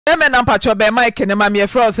me na mpacho be mic ne ma me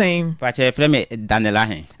frɛ sen pache frɛ me Danela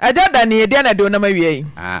hen aja Daniel dia na do na ma wie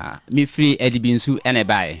me free edibinsu ene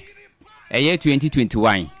bae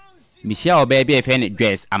 2021 me share oba bi efe ne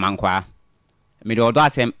dress amankwa me do odo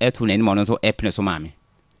asem etu na enimo no so epne so maame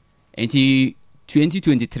enti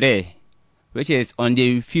 2023 which is on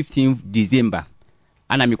the 15th December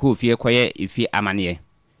ana me ko fie koye ifi amane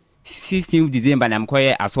 16th December na me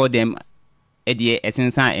koye aso dem edie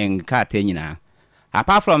esensan enka tanyina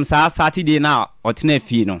apart from Saturday na otena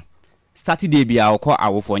fie no Saturday bia okọ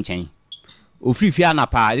awofo nchen ofiri fie na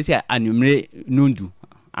pa this anumre nundu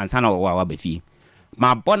ansa na wa ba fie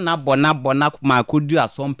ma bona ma kodu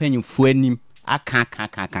asompanyimfo anim aka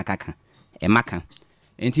e maka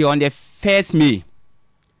enti on the 1st May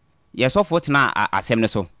yes of what na asem ne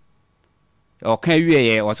so o kan wie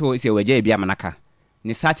ye o so se waje bia manaka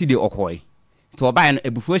ni Saturday okoi to oba no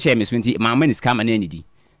ebufuo hye me so nti mama ni ska ma na anidi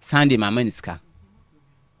Sunday mama ni ska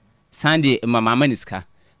Sunday mama ni ska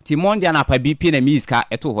ti Monday na pa BP na mi ska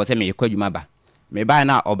eto ho se me kwadwuma ba me ba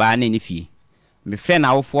na oba na ni fie me frɛ na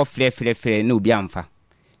awofo frɛ na obi amfa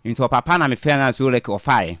nti papa na me frɛ na so rek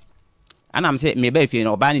ofae ana me se me ba fie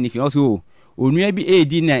na oba na ni fie so onua bi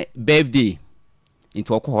edi na birthday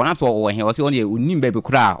nti okọ na so wo he o se on ye onim ba bi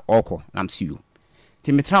kura okọ na msiu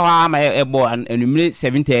ti me tra wa ma ebo anumre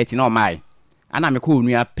 7:30 na o mai ana me ko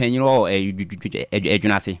onua panyin o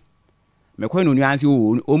adwunase me ko onua anse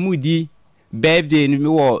o mudi birthday ni me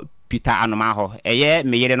wo Peter anoma ho eye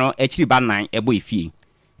me yere no akiri ba nan ebo efie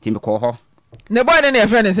ti me ko ho ne boy ne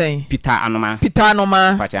friend say Peter anoma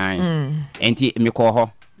pachan enti me ko ho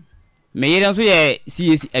me yere nso ye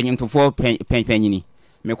CAC anyimtofo panyini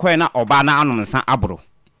me ko na oba na anom nsa abro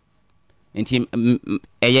enti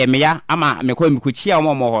eye me ya ama me ko chia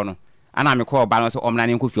omo ho no ana me ko oba no so omna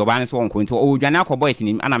ne nkofi oba ne so onko enti o dwane akọ boys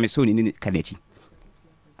ni ana me so ni kanachi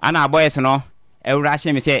ana boys no ewura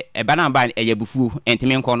hye me se eba na ba eye bufu enti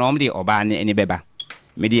me nko no omde oba ne beba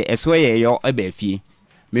me de eso ye yo eba fie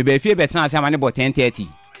me ba fie betena ase ama ne bo 10:30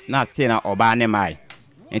 na stay na oba ne mai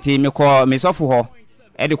enti me ko me sofo ho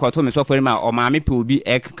e de ko to me sofo ma o ma me pe obi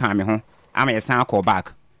ek kan me ho ama ye san ko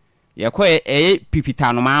back ye ko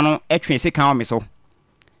pipita no ma no etwe se kan o me so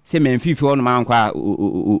se me mfifi o no ma nkwa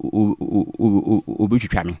obi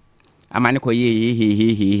twitwa me ama ne ko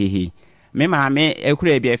ye me ma me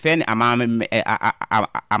ekura bi efe ne ama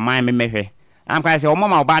me mehwe am kan se o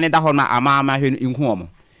mama oba ne da ho na ama hwe nku o mo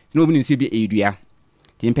no obi nsi bi edua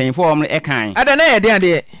ti mpanyimfo o mo ekan ada na ye de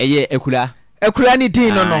ade eye ekura ni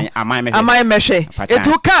din no amai mehwe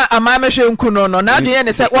etu ka amai mehwe nku no na ade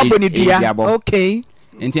ne se wabo ni dua okay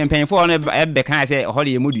enti mpanyimfo no ebe kan se ho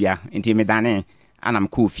le yemudua enti me dane anam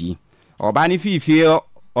kofi oba ni fifi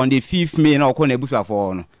on the 5th May na okọ na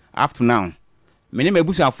ebusuafo no up to now me ne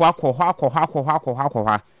mebusuafo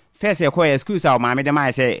akọ first ekọ excuse a ma me de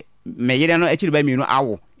ma se me yere no akiri ba mienu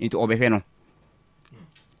awo enti obehwe no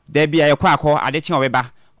da bia ye akọ adeche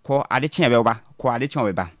obeba ko adeche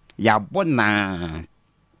obeba ya bona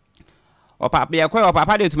opapa ye ko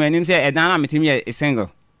opapa de tumanim se edan na metimi ye single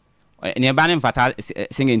ne ba ne mfata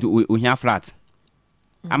single into ohia flat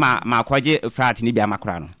ama ma kwaje flat ni bia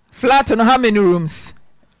makora no flat no how many rooms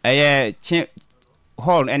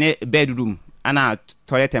hall any bedroom ana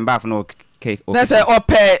toilet and bath no okay that's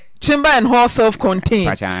a chamber and hall self contained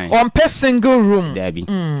on per single room debi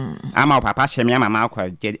ama papa shemi ama ma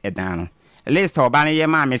kwaje edan no list oba ne ye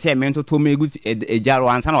ma me se me ntoto megu ejaro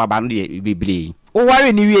ansa na oba no de bibli o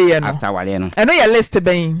ware ni wie ye no after wale no eno ye list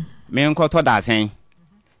ben me nkoto da sen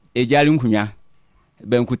ejari nkunya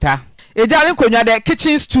bankuta ejari nkonya de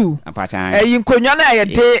kitchen stool nkonya na ye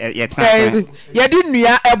de ye di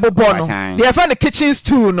nua ebobo no de ye fa ne kitchen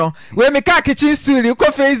stool no we me ka kitchen stool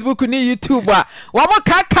ko Facebook ni YouTube a wo mo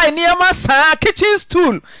ka kai ni ma sa kitchen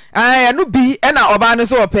stool no bi e na oba no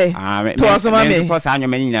so ope to so ma me to sa anyo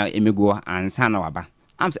mani na emego ansa na waba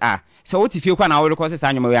am so what if you kwa na wo ko sa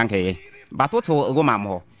anyo me yanka ye batoto go mam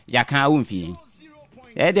ho ya kan wo mfi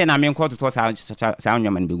e de na me nko to sa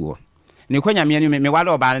anyo mani bego ne kwanya me wale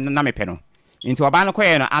oba na me pe no nti oba no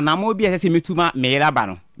koye no anamo bi ese metuma me yera ba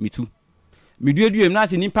no metu meduaduem na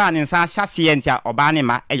se nipa ne nsa hyase ntia oba ne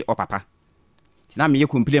ma e opapa ti na me ye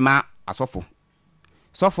komple ma asofo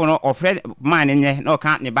sofo no ofre man ne na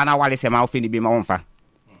oka ne ba na wale se ma ofe ni bi ma wonfa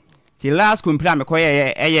ti last komple me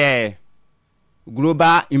koye eye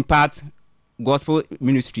Global Impact Gospel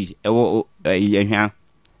Ministry ewo ehwa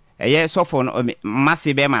eye sofo no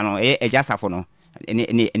masse be ma no eye ejasafo no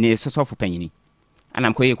ne sofo panyini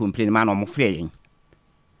anam koye complain ma no mo frɛ yen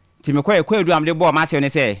ti me koye kwadu am de bo ma se ne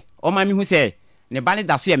se o ma mi hu se ne ba ne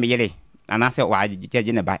da so ye me yere ana se wa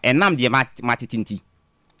jeje ne ba enam de ma titinti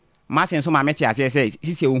ma se so ma meti ase se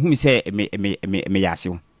sisi ohum se me yase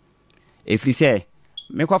efiri se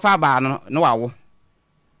me kofa ba no wawo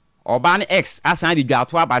oba ne ex asan di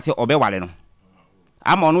dwato aba se obe wale no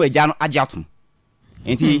ama no agya no agyatom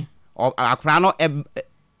enti akra no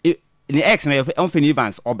ni ex na Anthony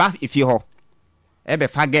Evans oba ifi ho ebe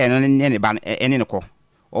fa girl no ne ba ene ne ko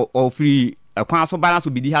o free akwan so balance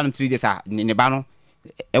obidi ha no 3 days ne ba no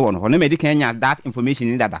e wo no ho no medical nya that information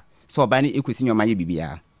ni dada so oba ni ekosi nyoma ye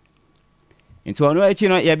bibia enti ono echi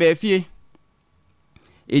no ye be fie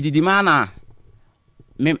edidi mana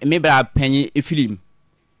me bra panyi film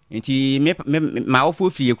enti ma ofo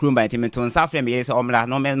fie kurumba enti me ton sa frem ye se omra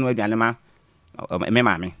no me no aduane ma me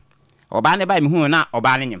maame oba ne ba me hu na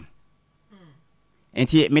oba ne nyem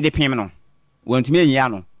enti me de pem no wontumi anyia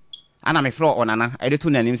no ana me fro onana e de to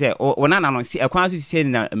nanim se onana no akwan so sise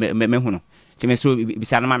na me hu no enti me so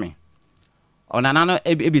bisa no ma me onana no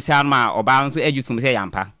ebisa no ma oba nso ajutum se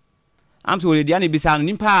yampa am so le dia ne bisa no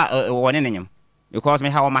nimpa wone ne nyem because me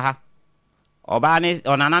ha o ma ha oba ne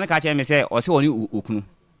onana ne ka che me se o se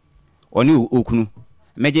oni okunu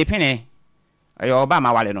meje pene ayo oba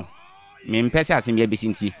ma wale no me mpese asim ya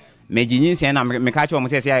bisinti meje nyinsen na me ka che o mo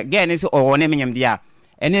se se ge ne se o ne menyem dia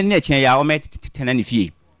ene ne chen ya o me tena ne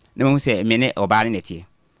fie ne mo se me ne oba ne netie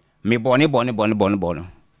me bone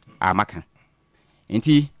amaka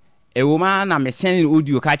enti ewoma na me sen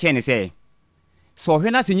audio ka che ne se so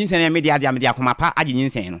hwe na se nyinsen me dia akoma pa age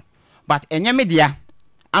nyinsen no but enye me dia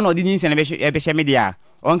ano di nyinsen be hye me dia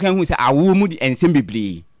onka hu se awo mu di ensem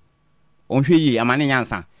bibli onhwe yi amane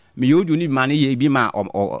nyansa me yodu ni mane ye bi ma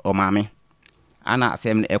o maame ana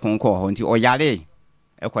asem ekonko ho nti o yare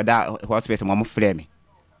ekoda hospital mo frɛ me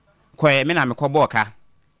koye me na me koboka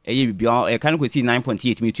eye bibia e kan ko si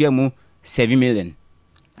 9.8 me tua mu 7 million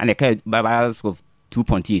ana ka baba of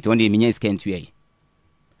 2.8 on the minya scan tu yi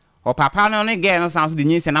o papa no ne ge no sanso di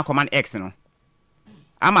nyinse na command x no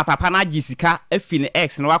ama papa na gisika afi ne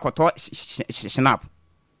x no akoto snap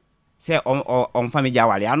se on family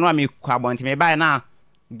awale anu ami kwa bonti me bai na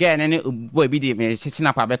ge ne boy bi di me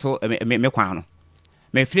snap abeto me kwa no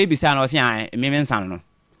me free bisa na o se an me nsan no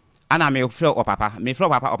ana me free o papa me free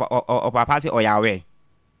o papa se o yawe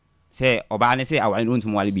se oba ne se awale no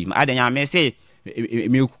ntum wale bi ma adanya me se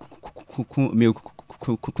me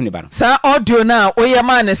ku ne ba no sa audio na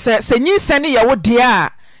oyema ne se nyinse ne ye wo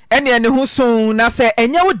dia ene ne husun na se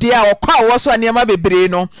enye wo dia okwa wo so anema bebre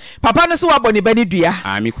no papa ne so wabɔ ne bani dua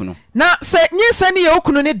amiku na se nyinse ne ye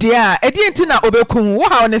okunu ne dia edi enti na obekun wo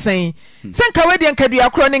ha ne sen senka we dia nkadua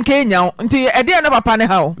kro ne nkenya nti edi na papa ne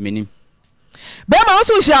ha o menim be ma wo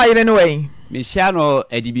so hia yire ne we me hia no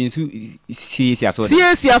adibinsu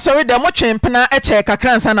siaso de mo twempena eche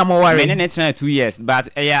kakransa na mo ware me ne tena 2 years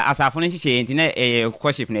but asafo no hihye enti na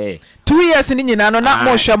worship na 2 years ni nyina no na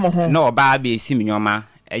mo hwe mo ho na oba be si nyoma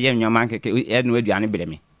eye nyoma nkeke enu aduane bere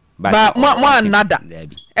me ba mo anada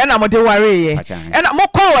ena mo de ware ye ena mo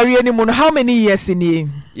kwa ware ni mu no how many years ni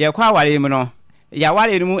ye kwa ware mu no ya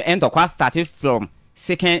ware ni mu entokwa started from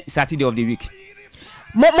second Saturday of the week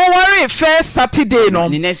mo worry first Saturday no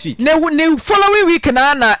next week ne following week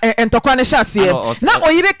na entokwa ne hyase na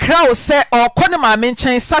oyire crowd se okọ ne maame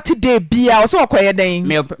nchen Saturday bia o se okoye den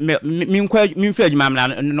mi mfa adwuma mra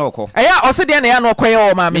na okọ eya o se de na ya na okoye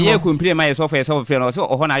o maame me ye complain my so for no so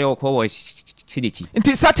oho na ya okọ wo shiditi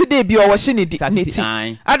nti Saturday bia o wo shiniti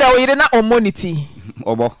ada oyire na omoniti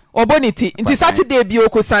oboniti nti Saturday bi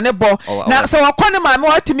okosane bo na se wakọ ne maame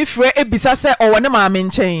watimi frɛ ebisa se owo ne maame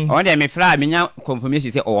nchen on dey me fra me nya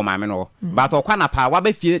confirmation se owo maame no but okwa na pa wa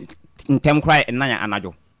ba fie ntem krai nanya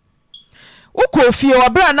anajo ukofie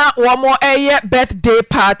wabra na wo mo eye birthday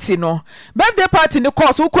party ni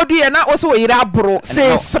course ukodu ye na wo so yire abro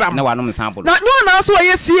se sram na wanom sample na nyo na so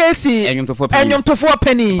ye CAC enyomtofo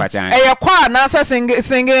penny eye kwa na sa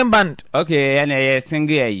singing band okay and eye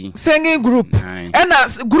singing group and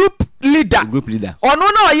as group leader ono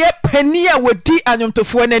na ye penny a wodi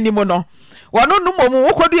anyomtofo nanimo no wano no momu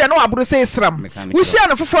wokodu ye no abro se sram wo hia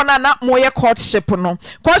no fofo na moye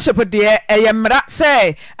courtship de eyemra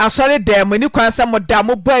se asore dem ni kwansa mo da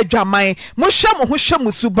mo bo adwaman mo hwa mo ho hwa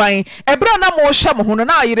mo suban ebra na mo hwa mo ho no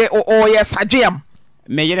na ayire o ye sadwem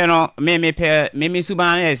me yire no me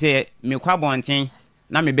suban na se me kwa bonten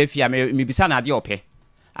na me befia me bisa na ade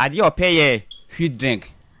ope ye sweet drink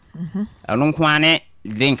anu nkwane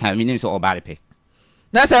drink a minim so obare pe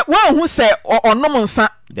na se won hu se onom nsa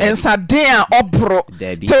den a obro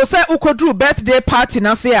to se ukodru birthday party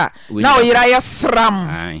na se a na oyira ye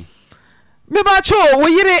sram me ba cho wo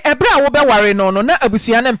yire ebra wo be ware no na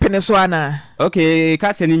abusua na mpene so ana okay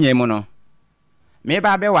ka se ni nyem no me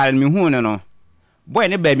ba be ware me hu no boy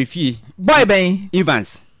ne ba me fie boy ben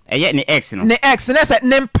Evans eye ne X no ne X na say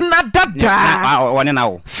ne mpna dada woni na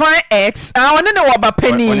wo fine X woni ne woba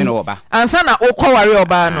pani woni ne woba ansa na okoware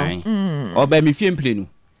oba no oba mi fie mple no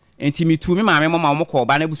enti mi tu mi maame mama mo ko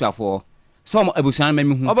oba na busuafo so mo abusuan ma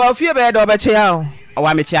mi hu oba fie be da oba chia o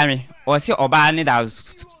wa me chia me o se oba ne da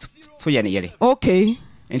to ye ne yere okay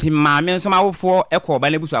enti maame nso ma wofo ekọ oba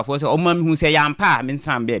na busuafo se o ma mi hu se yampa me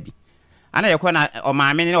ntram baabi ana ye ko na o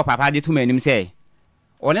maame ne o papa de tu manim se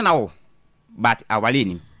one na wo but awale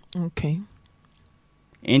ni okay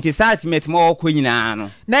enti sentiment mo ko nyina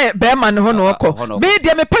no na be ma ne ho no okọ be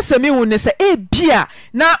dia me pese mi hu ne se e bia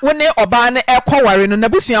na woni oba ne ekọware no na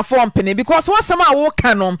busuafo mpene because wasam a wo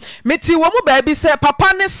ka no meti wo mu ba bi se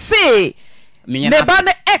papa ne se ne ba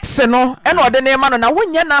ne X no e na ode ne ma no na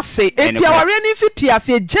wonya na se eti aware ni fiti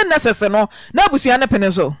ase genesis no na busua ne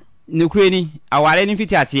pene so nukure ni aware ni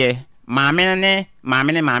fiti ase maame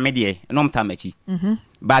de no mtamachi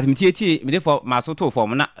but mtieti me de for masoto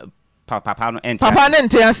form na papa no enti papa ne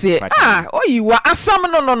nte ase oyiwa asam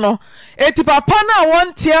no eti papa na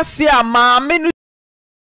won te ase a maame no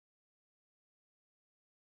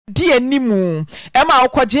di animu e ma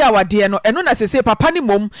okwaje awade no eno na sese papa ni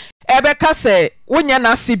mom ebe ka se wonya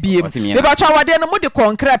na ase biem be ba twa awade no mo de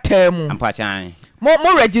konkreta mu ampachan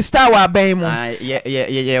mo register wa ban mu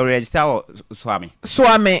ye register o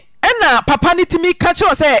swame ena papa ni timi ka che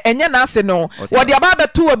o se enya na ase no wo de aba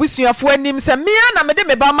beto abusuafo anim se mia na me de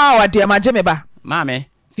me ba ma awade ma je me ba maame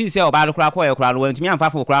fi se oba do kra ko ye kra no ntimi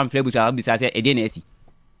amfa fo kra mfle busa bisa se ede na asi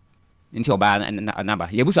nti oba na ba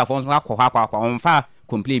ye busuafo nso akọ onfa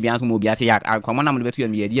complain bian so mo biase ya akoma na mo beto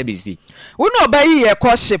ye ye bisi wono obayi ye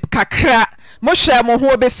courtship kakra mo hwe mo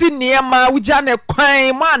ho obesi niema wugya ne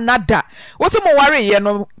kwan mo anada wo se mo ware ye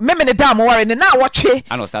no meme ne da mo ware ne na wotwe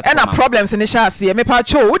na problems ne sha ase me pa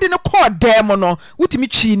cho wodi ne call dem no wutimi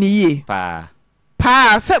twi ni ye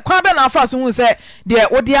pa se kwa be na afa so hu se de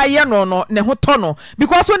wodi aye no ne ho to no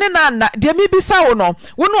because woni na de mi bisa wo no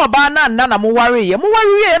wono oba na mo ware ye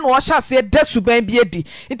no wo sha se da suban bi edi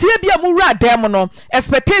nti e bia mo wura dem no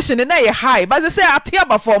expectation na ye high but say ate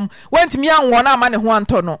aba form wentimi anwo na ama ne ho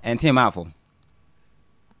anto no enti ma afo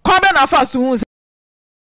kwa be na afa so hu se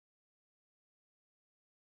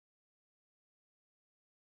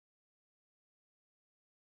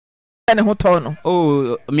ne ho to no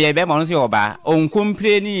me be mo no se oba on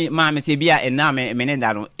complain ma me se bia na me ne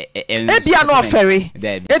da no e bia no ofere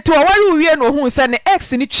eto wari wie no hu se ne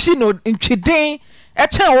X ni twi no ntwiden e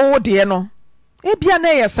che wo de no e bia na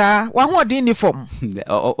yesa wa ho de uniform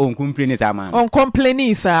on complain sa ma on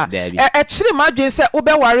complain sa e chiri ma dwen se wo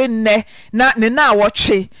be ware nne na ne na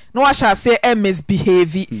wotwe na wa sha se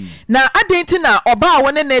misbehave na adenti na oba a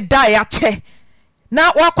woni ne da ya che na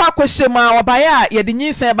wakwa kwhyema obaya ye de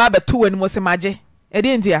nyinsan ba beto wani mo se maje e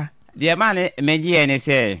de ndia de ma ne meji ene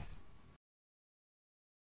se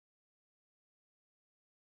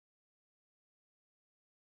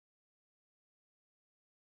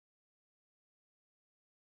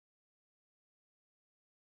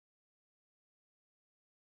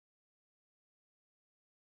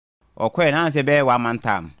okwe na se be wa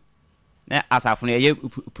mantam na asafo no ye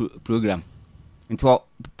program into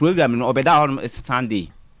program no obeda on Sunday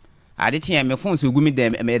ade tie me phone so gu mi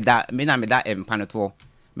dem me da empanoto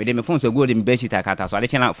me de me phone so gu de me be chita kata so ade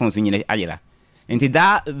tie na phone so nyine ayela into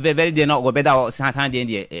da very day no obeda on Sunday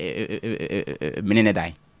de menene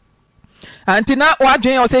dai Auntie Naa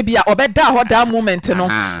wadwen o se bia obeda ho da moment no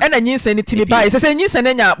e na nyinsa ni timi bai se nyinsa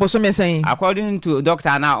na nya boso mesen according to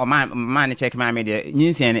doctor na o man check my media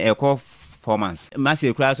nyinsa e call 4 months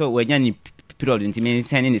masi kura so wanya ni period ntimi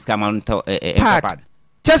sending this camera to pad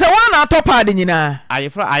chese wana to pad nyina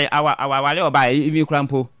wale oba even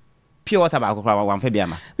krampo pure water ba kokra wan fa bia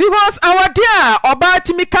ma because our dear oba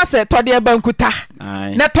timi kase to de bankuta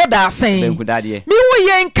na to da sen bankuda de mi wo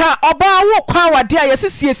yenka oba wo kwa wade a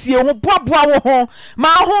yesesiesie ho boaboa wo ho ma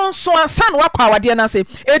ho nso ansan wa kwa wade na se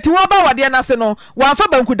eti wo ba wade na se no wan fa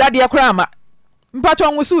bankuda de kra ma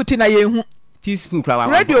mpacho nwo su ti na yehu teaspoon kra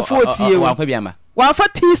radio 40 wan fa bia ma wan fa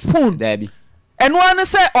teaspoon dabi eno an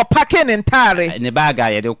se opake ne ntare ne baga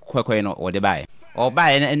ye de kwekwe no wo de bae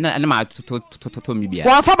oba na ma to mi bia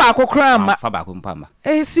wan fa ba kokra ma fa ba ko mpama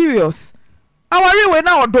serious awari we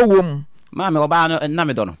na odo wom ma me oba no na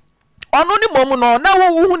me do no onu ni mom no na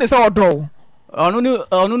wo hu ne se odo onu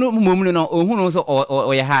no mom no ohun no so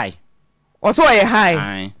oye high oso oye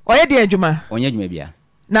high oye de adwuma onye adwuma bia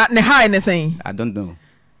na ne high ne sen I don't know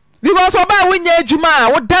because oba we nya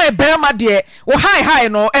adwuma wo dan be ma de wo high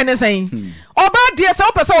no ene sen oba de se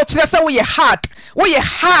wo pese wo kire se wo ye hard wo ye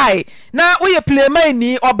high na wo ye playman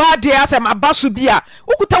ni oba de asem abaso bia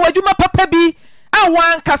ukuta wadwuma papa bi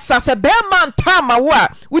awan kasa se be ma ntama wo a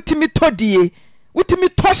wutimi todie wutimi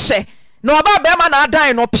toshe na oba bema na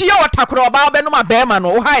adan no pie watakoro oba benom abema no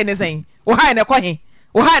wo hai ne sen wo hai ne kwahe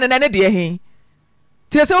wo hai ne de he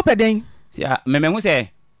tie se opeden sia memehu se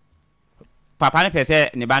papa ne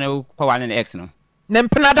pese ne ba ne kwa ne ex no ne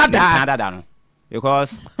mpena dada no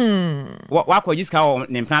because wa ko jiska o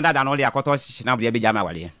ne mpena dada no le akoto hina bia be jama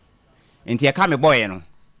wale enti e ka me boy no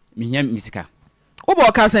mihia misika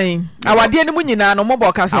Obo kasen awade ni mu nyina no mo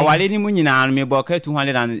bo kasen awale ni mu nyina no me bo ka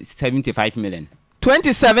 275 million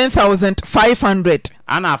 27,500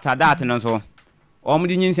 and after that no so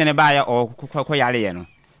omudi nyinse ne ba ya ko yare ye no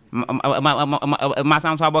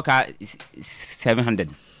masan so aboka 700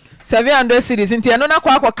 cities nti eno na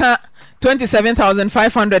kwa akoka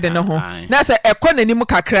 27,500 no ho na se ekọ nanim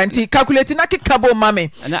kakra nti calculate na kekabo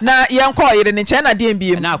mame na yenko yire ne nche na de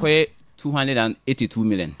mbiem na akoye 282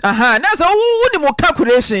 million. Aha, na so woni mo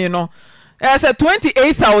calculation you know. Say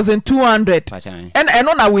 28,200. And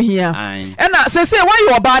eno na we here. And say why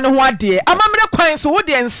you oba ne ho ade. Amamre kwan so wo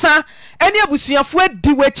de nsa ene abusuafo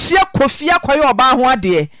adi wachia kofia kwaye oba ho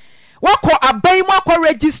ade. Wako aban mu akọ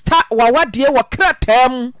register wawade wo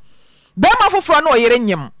kratam. Bema foforo na oyere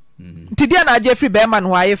nyem. Nti dia na age free bema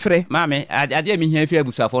no aye free. Mame, ade mi hia free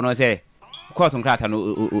abusuafo no say court nkrata no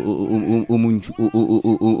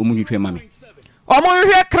omunhwehwe mame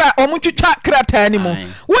omunhwehwe kra omuntwitwa krata ni mu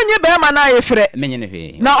wonye be ma na ayefre menye ne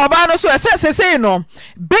hwe na oba no so sesei no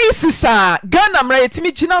basis a Ghana mra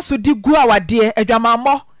yetimi gina so di gu awade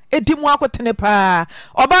adwamammo edi mu akotene pa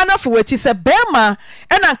oba na fo wachi se be ma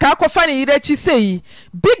ena nka akofa ne yire chi sei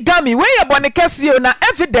bigamy we ye bone kase na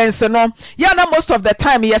evidence no ya na most of the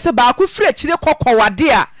time yes ba akofre chire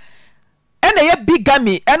kokowade a ene ye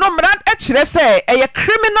bigamy eno mrad ekire se eye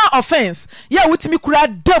criminal offense ya wutimi kura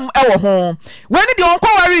dam ewo ho weni de onko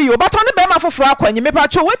wari yo bato ne bema foforo akwanye me pa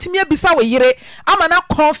cho wetimi abisa we yire ama na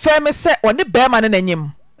confirm se oni bema ne nanyim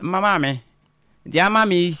mama me dia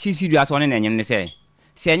mama sisi dua so ne nanyim ne se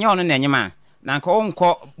enye ono nanyim a na nka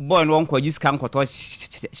onko boy no onko jiska nkoto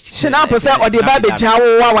shinapo se odi ba be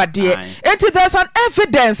jawo wawade enti there's an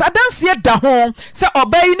evidence adanse da ho se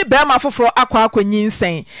obai ni bema foforo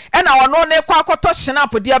akwanyinsen ena ono ne kwa akoto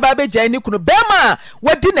shinapo dia ba be jai ni kunu bema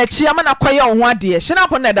wadi na chi ama na kwaye ho ade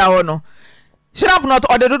shinapo ne da ho no shinapo no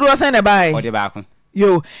ode dodo sen ne bai ode ba ko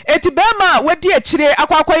yo eti bema wadi akire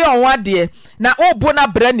akwaye ho ade na obo na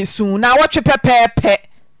bra ni sun na wotwe pepepe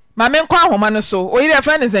mame nkwa ahoma no so oyire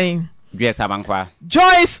friend zen Joyce Amankwa.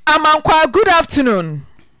 Joyce Amankwa, good afternoon.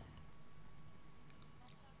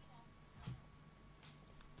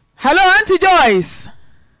 Hello, Auntie Joyce.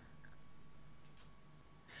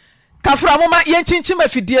 Kafra mama yenchinchi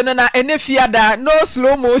mafidie no na enefiada no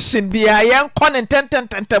slow motion bia yen kon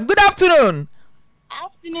tentem. Good afternoon.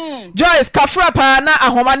 Afternoon. Joyce kafra pa na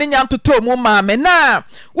ahoma ne nyam toto mu maame na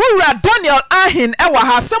wura Daniel Ahin ewa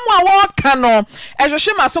ha semu a wo ka no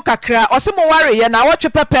ehwehwe maso kakra osemo ware ye na wotwe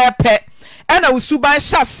pepepe ena usuban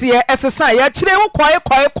hyase esesa ya kire wo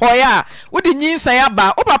koye a wodi nyinsan ya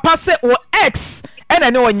ba wo papa se wo ex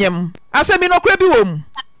ena ne onyem asemi no kra bi wom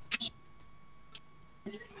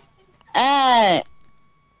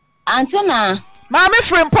Auntie Naa Maame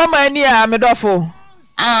Frimpomaa ni a medofo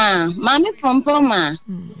Maame Frimpomaa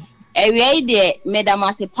ewe de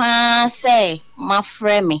medamase pa se ma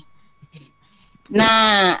frame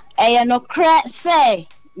na no kra se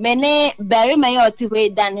mene beri me yoti we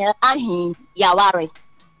Daniel Ahin yaware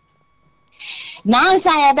na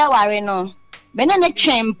ansa ya da ware no mene ne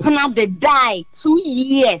twempna de die 2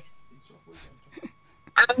 years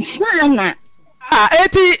ansana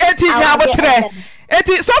eti nyabotre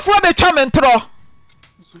eti sofo be twamntro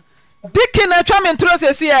dikina twamntro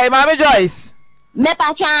sesi ya Maame Joyce me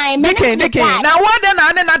pa try me dikin na wode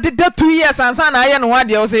na ne na de 2 years ansa na aye no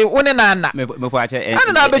wade o say woni na na me po ache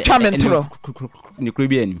na be twamntro ni kro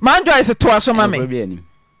bi ani Man Joyce to aso mame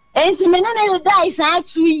enti me na die sa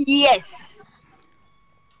 2 years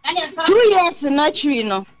 2 years na tree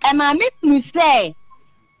no e ma me kunu say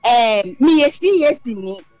me yes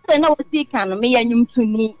ni se na woti kan no me yanyum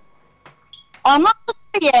tuni ono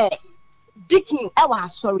ye dikin e wa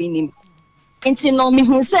sorry ni enti no me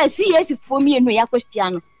hu say CS for me enu yakohia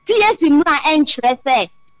no CS mra interest say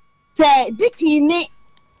dikin ni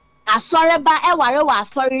asore ba e ware wa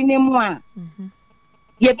asore ni mu a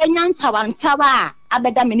ye benya ntawa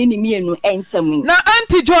abeda me ni mienu entamu na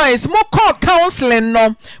Auntie Joyce mo call counseling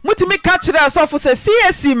no mutimi ka kire asofo se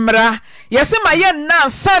CS mra yese ma ye na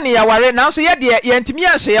nsane ya ware na so ye de ye ntimi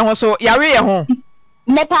ya hye ye ho so yawe ye ho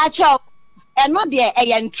ne pa cho eno de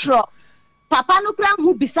ye ntro papa no kra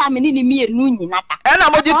hu bisa me ni mienu nyina ka ena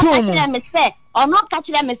mojitu mu ono ka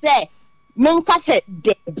kire me se menka se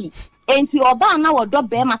debi enti oba na wodo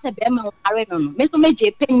be ma se be ma ware no me so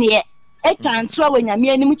meje penye e transfer when nyame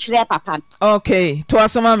anim kire papa. Okay, to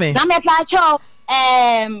asoma me. Na me pa cho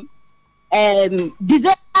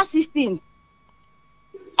December 16.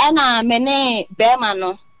 Ena mene be ma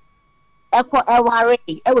no. Eware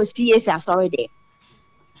e was PS sorry there.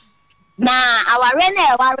 Na aware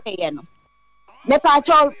na eware ye no. Me pa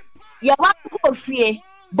cho ye wa ko fie.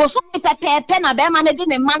 Boso pepe na be ma na de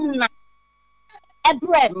ne man na.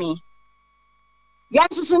 Ebre me. Ya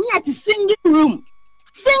susumi at single room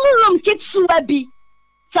kitsuwa bi.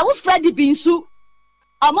 Sa wo Freddy binsu.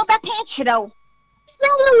 Omo ba kan chirawo.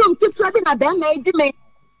 Single room kitsuwa bi na be ma edi me.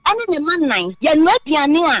 Ani ne man nan. Ye no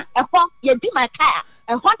aduane a ehọ ye di maka.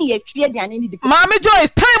 Ehọ ne ye twie aduane ni di. Maame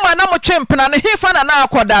Joyce time na mo twempena ne hefa na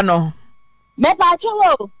akoda no. Me pa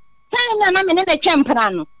chewo. Time na me ne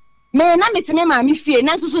twempena no. Me na metime maame fie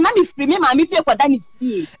na susu na me firi me maame fie koda ne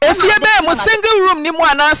fie. Efie be mo single room ni mo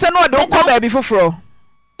ananse no de ko ba bi foforo.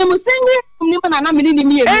 Mo single room ni mo na me ni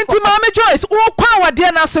mi e. Enti Maame Joyce wo kwa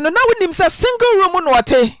wade na se no na wonim se single room no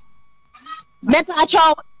wote. Me pa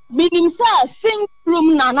cho minim se single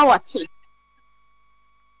room na wote.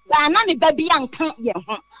 Ba na me ba bi anka ye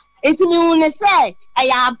ho. Enti mi hu ne se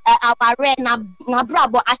aya aware na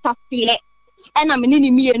brabo asase e na me ni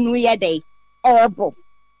mi enu ye dey. Ebo.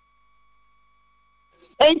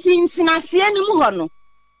 Enti nsinase ni mu ho no.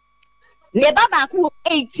 Le baba ku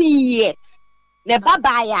 18 years. Le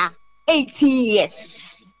baba ya 18 years.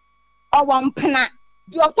 Owampena.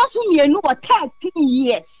 Di otosu mienu wo 13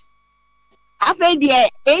 years. Afa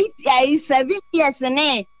die 7 years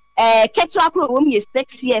ne ketu akro wo mi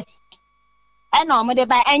 6 years. Ena omo de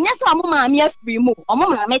ba enya so omo maame afiri mu. Omo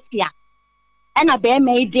maame tia. Ena be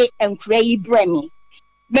me de enkura yi bremi.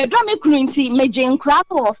 Me do me kunu nti meje nkura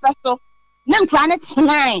ko ofeso. Ne nkura ne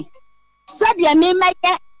tnai. Sadia me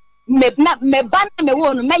meye me ba na me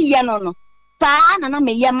wo no meye no. Sa na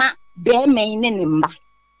me yema be me ne nimba.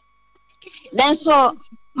 Then so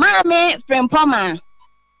Maame Frimpomaa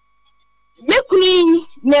me kunu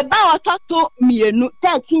ne ba ototo mienu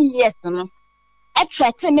 13 years no. E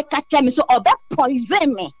threaten me catch me so obe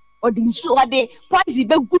poison me. Odi nsu ode poison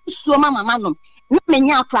be gu so mama no. Na me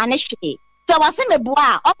nya akra ne hwe. So wase me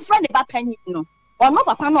boa ofra ne ba panyi no. Ono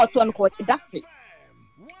papa na oto no ko dasti.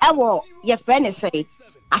 Ewo ye friend say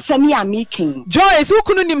asami a making. Joyce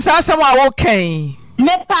ukunu nim sa asam a wo kan.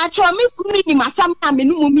 Me pa cho me kunu nim asam a me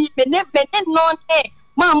no mi be ne no e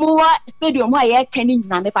mamu wa stadium wa ye kan ni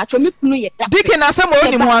na me pa cho me kunu ye da. Dikin asam o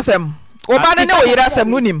nim ho asam. Oba ne oyira asam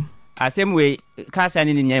no nim. Asem we kasa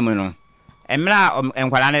ni nyam no. Emra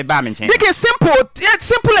enkwala na ba me nchen. Dikin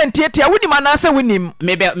simple and tietia wonim anase wonim.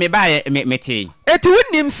 Me ba me te. Eti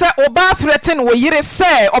wonim se oba threaten wo yire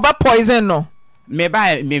se oba poison no. Me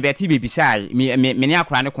beti bebisai me ne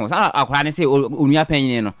akora ne kon akora ne se onua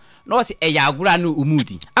panyin no no se eya agura no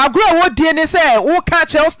umudi agura wo die ne se wo ka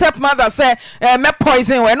che stepmother se me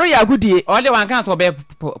poison we no ya agudie only one can so be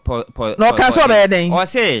no can so be den o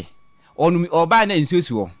se onu oba na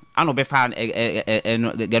nsusu ano be fa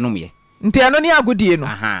ganumye nti ano ni agudie no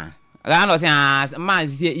aha ga no se ma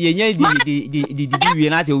ye nya di wie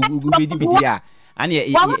na se ugube di bidia ani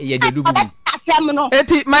ye de dubu.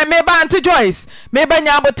 Enti my meba Auntie Joyce meba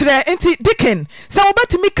nya abotre enti Dicken se wo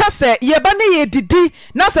betimi ka se ye ba ne ye didi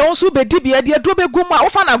na se won so be di bia de adro begum a wo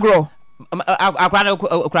fa na gro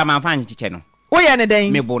akwa kura man fan chiche no wo ye ne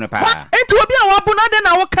den me bo ne pa enti obi a wo bu na de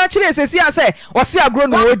na wo ka kire sesi a se wo se agro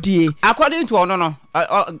no wo die according to ono no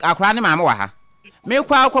akwa ne maama wa ha me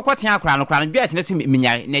kwa akokoti akra no kra no bias ne se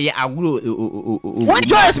minyare na ye agro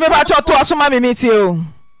Joyce meba cho to asoma me meti o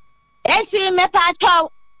enti me pa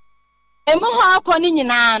cho emu ha akoni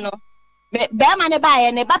nyina no be ma ne ba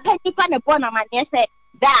ye ne ba panyi kwa ne bo na ma ne se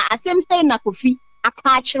da asem se na Kofi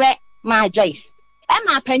aka kire ma Joyce e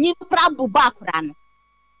ma panyi pra bu ba akra no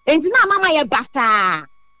enti na mama ye basa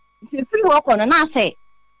enti free work on na se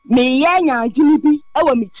me ye nya adwini bi e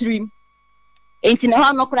wo mitirim enti ne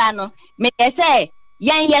ho no kra no me ye se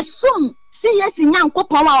yan ye sum si ye si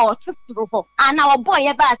nyankopon wa o tsiro ho ana wo boy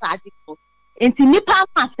ye ba asase ko enti nipa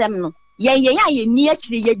asem no ye ya ye ni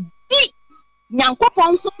akire ye di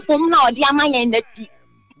nyankopon so pom na odi amanya na di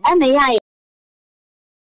ana ya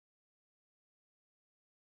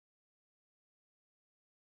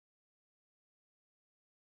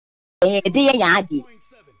de ya adi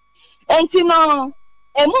enti no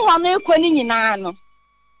emu ho no ekoni nyina no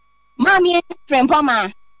Maame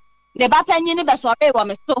Frimpomaa ne ba panyi ne be so re wo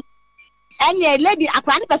me so ene lady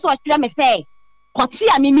akra ne be so kire me say koti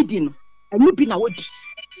a me di no anu bi na wodi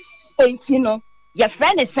enti no your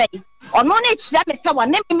friend is say ono na kire me say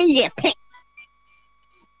wona me ye pe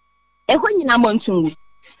e ho nyina montungu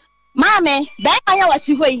Maame be ma ya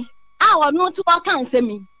wati hoi a ono to kan se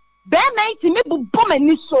mi be ma nti me bubbo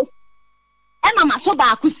mani so Emma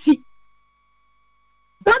masoba akusti.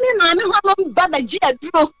 Bami maame hono baba ji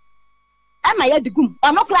aduro. Emma ya digum.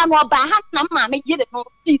 Ono kra no ba ha na maame gye de no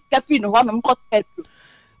fi kafi no hono mkotelu.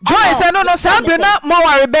 Joy say no sabe na mo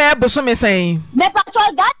ware be bosome sen. Me patro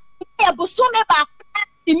that e bosome ba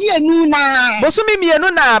mienu na. Bosome mienu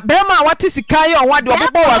na be ma wate sika ye onwa de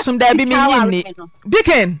obobo wasum da bi minyin ni.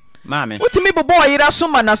 Dicken. Maame. Utimi bobo yira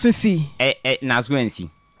suma na so si. Na so ansi.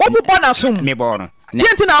 Obobo na sum. Me bo no.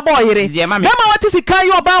 Yenti na bo yire. Be ma wate sika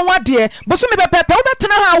ye oba nwa de. Bosome pepepe wo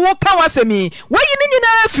betena ha wo ka wasemi. Wayi ni nyina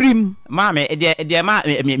afrim. Maame de ma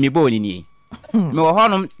me bo ni ni. Me wo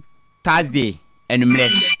honom Thursday enumre.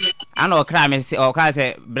 Ana okra me se okra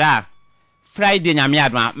se bra Friday nyame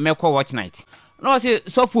adwa me call watch night. No say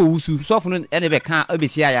sofo wusu sofo no ene be kan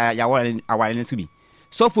obehia ya aware ne so bi.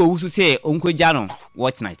 Sofo wusu say onkogya no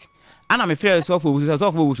watch night. Ana me frɛ sofo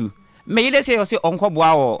wusu. Me yile say o say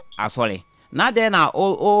onkoboa wo asore. Na de na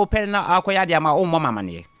o pen na akoya de ama o mama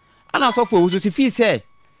ne. Ana sofo wusu si fi say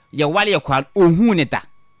ye wale kwa ohun ne da.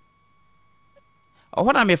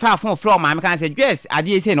 Ohona me fa fon floor ma me kan say dress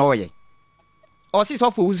ade say na oye. O si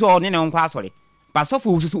sofo wusu o ne nkwa asore. Ba sofo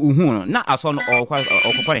wusu ohun na aso no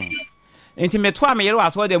okokore. Enti meto a me yero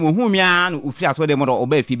aso dem ohun mi an ofiri aso dem do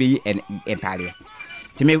oba fi be entare.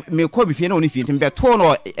 Ti me ko bi fi na oni fi enti beto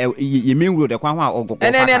no ye menwuro de kwa ho a ogoggo.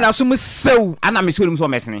 Ene na so mu sew. Ana me so ni so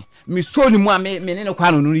mesene. Me so ni mu a me ne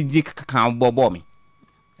kwa no ni di kan bobo me.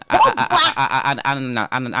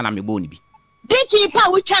 Ana me bo ni bi. Diki pa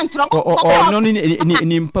wo twantro. No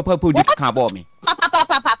ni papa di kan bo me.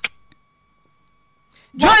 Papa.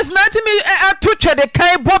 Joyce na ti me to che de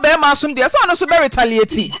kai bo be ma sum de so no so be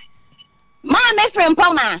retaliate. Maame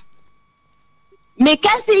Frimpomaa. Me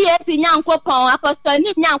kasi yesi nyankopon apostol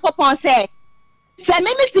ni nyankopon se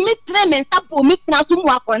me mitimi tre me sapo mi na so mu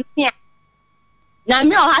akontia. Na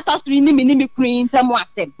me o hatosri ni mi kunu ntam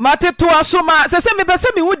asem. Mate to asoma se me pese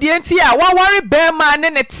me wudi enti a wa ware be ma ne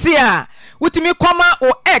ne te a wutimi koma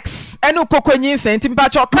o x ene kokonyin se enti mpa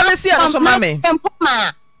cho kamesi a so mame.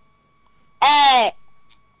 Frimpomaa.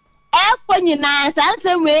 Nyina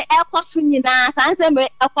sanse we ekoso nyina sanse we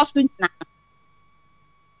ekoso nyina.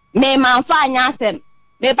 Me man fa anya asem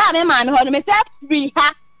me ba me man ho no me se free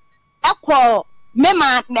ha ekọ me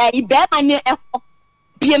man ibe man ne ekọ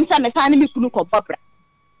biem sa me sa ne me kunu ko bobra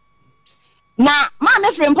na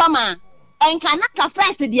Maame Frimpomaa enka na ka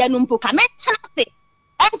first de anu mpo ka me chance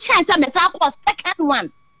en chance me sa ko second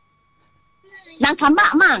one na ka ma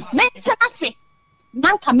me chance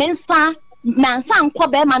na ka me nsa nkọ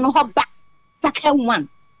be man ho ba second one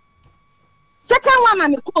na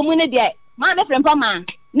me ko mu ne de Maame Frimpomaa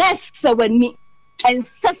next sewani and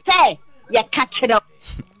sister ya kakero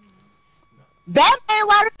be me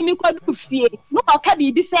ware mi ko du fie no ka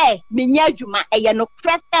bibi say menya adwuma eye no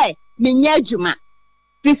presse menya adwuma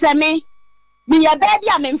fise me ya ba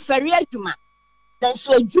bia me mfari adwuma dan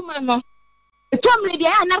so adwuma no etomre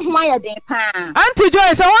dia na ho aye de pa Auntie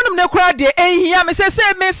Joyce wonum ne kura de ehia me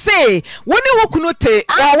say woni wo kunu te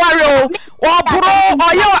ware o bro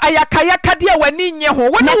oyo ayakaya de wani nye ho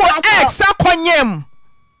woni wo ex akonyem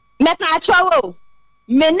me pa chawo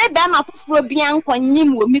me ne ba ma fufuro bia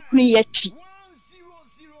nkonyim wo mi kunu yachi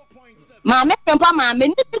Maame Frimpomaa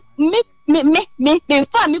me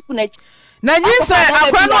fa mi kunu achi na nyinsa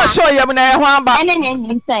akwa no show yam na ho aba ene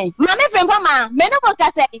nyinsa Maame Frimpomaa me ne ko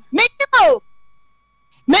ka say me nimo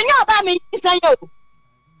me nya oba me nyinsa yo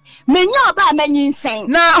me nya oba me nyinsa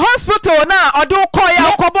na hospital na odo ko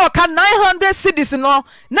ya kobo ka 900 cedis no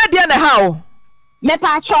na dia na how me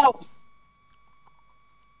pa chawo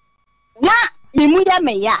na me mu ya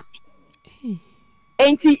me ya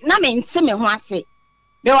enti na me nse me ho ase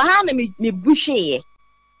me wa ha na me buhwe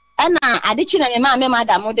ana adechi na me ma me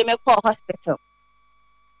madam de me call hospital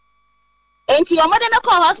enti o mo de me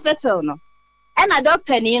call hospital no ana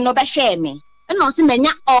doctor ni no be hwe me na o se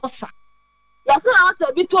menya ulcer ya so na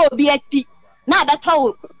ulcer bi to obi ati na be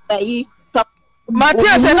to yi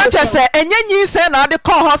Matthias na chese enyenyi se na de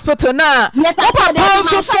call hospital na papa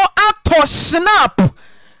so ato snap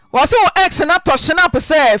was o ex na to snap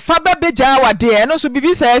say fa bebeja wade no so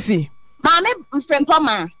bibi say si Maame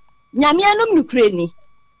Frimpomaa nyame anum nukreni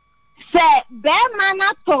say be man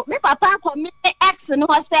ato me papa ko me ex no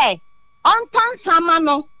say on ton sama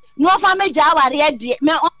no fa meja ware ade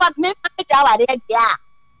me ofa me meja ware ade a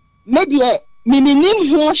me de miminim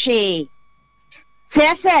ho hwe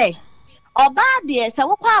say oba de say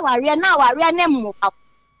wo kwa ware na ware na mu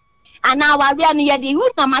ana ware no ye de hu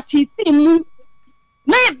na matiti mu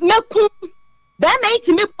me meku be me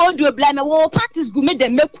itimi podio bla me wo practice gu me de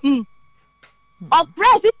meku o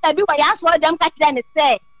press it be wa ya so dem ka kire ne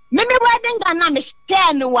say me wedding ga na me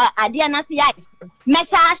share no wa ade na say me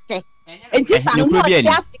sa ase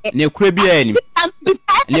ne kurabiani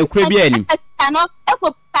no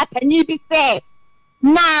eko papanyi bi se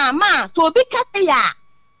na ma so obi kase ya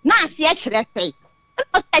na ase e kire sei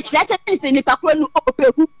o se kire sei ni pakro nu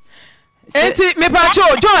opehu enti me pa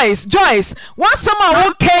cho Joyce what some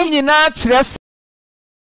won kan nyina kire sei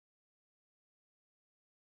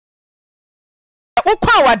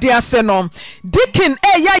ukwa wade ase no Dikin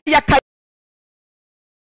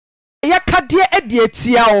yakadie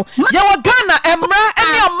edietia o ye wo Ghana emra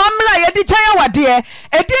ene amamra ye di gyan awade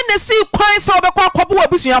edi ne si kwan se obekwa akobo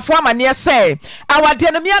abusuafo amane se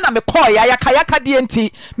awade no me na me call yakadie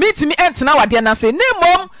enti mitimi entena awade na se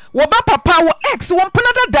nemom wo ba papa wo ex wo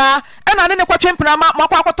mpena dada ena ne kwatwe mpena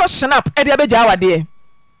makwa akoto snap edi abeja awade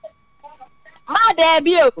ma de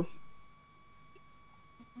bi o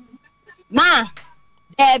ma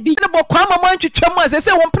de bi ne bokwa mama ntwetwam ase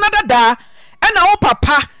se wo mpena dada ena wo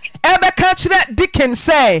papa ebe ka kire Dikin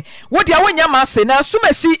say wo dia wonya mase na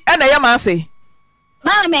sumasi ena ya mase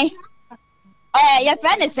Maame your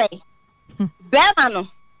friend say bema no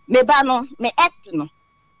me ba no me ex no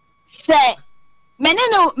say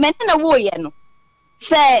menene wo ye no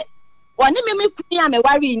say woni me kuni a me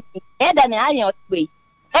wari ni e da na ayen otwe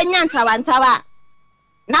enya ntawa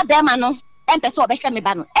na bema no empese obehwe me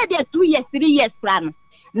ba no e be 2 years 3 years plan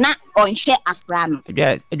na onhwe afra no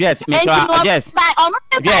yes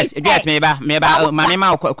me ba mama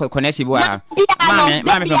ma connection bo a mama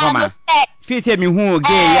Frimpomaa fi se mi hu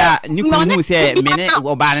gay ya ni kunu se mene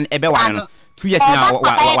oba no ebe wa no 2 years na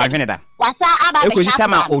wa hwene da wasa aba be eko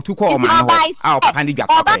ma otuko o ma no a o papa ndi dwa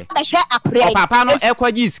oba behwe apre o papa no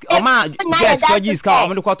ekwaji o ma yes kwaji ska o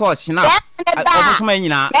mo ko to hina o so ma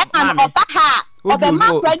nyina mama oba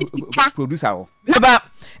ma producer o ba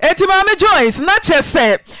eti Maame Joyce na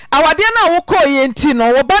chese awade na wo koye enti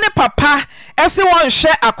no wo ba ne papa ese won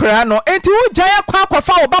hwe akra no enti wo gyan kwa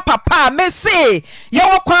akwafa wo ba papa mese ye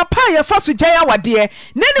wo kwa pa ye fa so gyan awade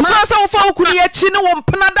ne ni kwa sa wo fa wo kunu ye chi ne wo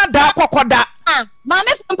mpena dada kokoda Maame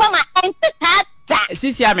Frimpomaa enti tada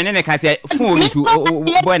sisi a menene ka se fun oni su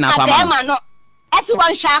boy na fa ma no ese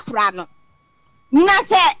won hwe akra no na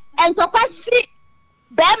se entokwasi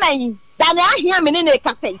be man da na ahia menene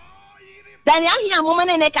ka se dan ya hia mo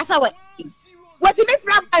mane ne kasa we wati me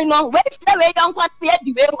fra boy no we fra we yon kwat we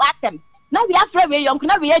di we atem na we afra we yon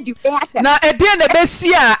na we di we atem na edie ne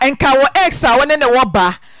besi a enka wo ex a wone ne wo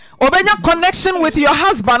ba obenya connection with your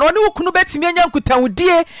husband woni wukunu betimi anya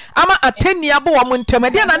nkutawudie ama atenia bo wo ntem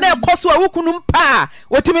edie na na ekoso a wukunu mpa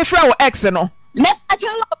wati me fra wo ex no me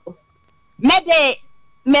achelo me de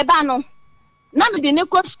me ba no na me de ne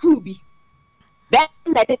ko school bi be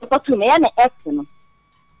na de ko tu me ya na ex no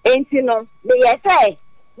enti no me say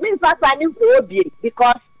me papa ni ko obi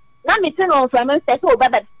because na me tin on from say so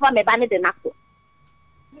baba for me ba ne de nako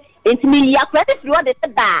enti me ya credit free what de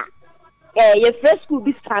da your first school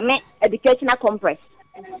bi same educational conference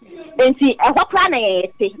enti e ho plan na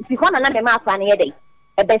ye te enti ho na me ma fa na ye dey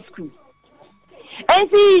e best school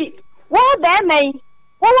enti wo be me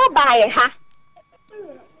wo buy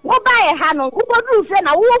ha no wo do friend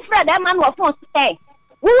na wo friend e man wo phone say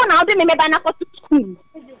wo na wo de me ba na ko school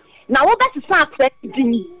na wo best sa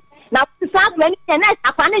credit na sa credit na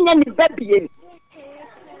akwa na nya ni babie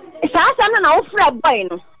sa na wo friend boy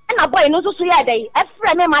no na boy no so ya dey e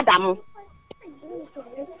friend me madam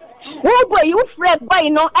wo boy you friend boy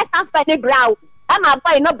no e san fa ni brown ama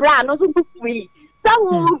boy no brown no so free so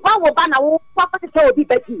wo ba na wo papa se obi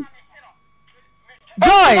beti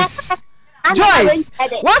Joyce,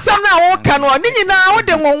 what's up now? What can one now? What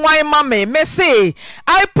the one mammy may say?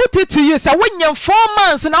 I put it to you, so when you're 4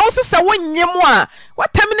 months and also so when you more,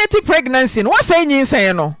 what terminated pregnancy? What's saying you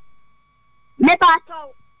say no? Never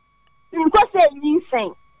told. Because you say,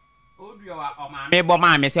 me bo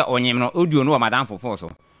ma me say onyem no oduo no madam fofo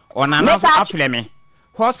so ona no afle me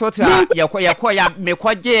hospital ya me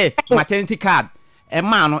kwaje maternity card e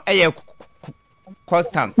ma no e ye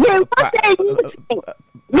Constance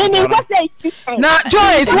na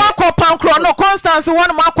Joyce wa ko pankro no Constance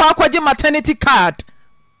won ma kwaje maternity card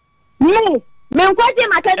me kwaje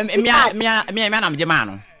maternity card me na mje ma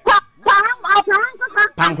no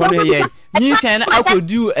pankro no ye ni sen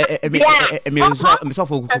akodu me so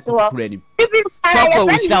for kura ni so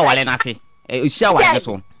for Shatta Wale na se Shatta Wale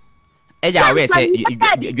so eja we say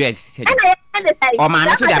yes o ma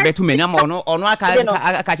me so da betu me na ono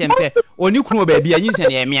aka chem say oni kunu ba bia nyin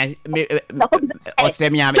sen me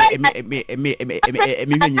Australia me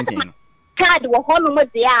nyin sen card wo hono mo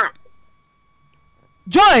dia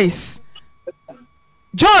Joyce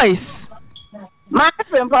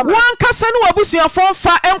One kasa no wabusuafo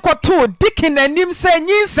fa enkoto dikin anim se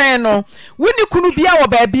nyinsen no woni kunu bia wo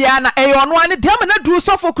ba bia na eyono ane dem na duru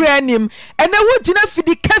sofo kura anim ene wo gina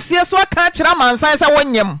fidi kase so aka kira mansan se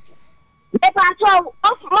wonyem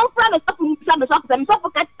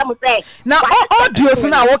na audios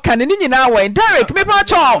na wo kan ni nyina wo Derek me pa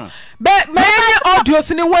cho be me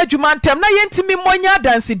audios ni wo adwuma ntem na yentimi monya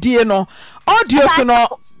dance die no audios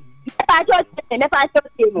no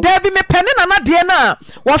Debbie me penny na de na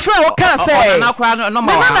wo fra wo kan say na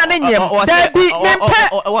ne nyem Debbie me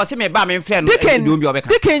pe wo se me ba me mfe no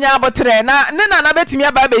dikin nya abotre na ne na betimi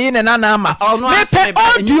aba be yi ne na ama me pe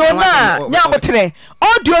audio na nya abotre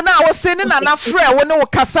audio na wo se ne na fra wo ne wo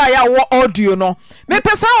kasa ya wo audio no me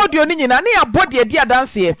pe sa audio ni nyina ne ya body dia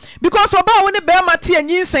dance because oba wo ne be ma te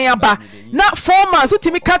anyinsen aba na 4 months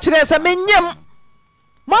utimi ka kire se me nyem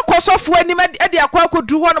makosofo anim ade akwa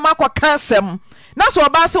akoduru ho no makoka asem na so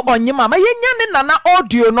oba se onyema ma yenya ne nana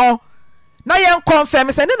audio no na yen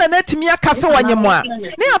confirm se ne nana timi akase wanyemo a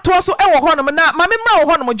ne ato so ewo ho no na ma memra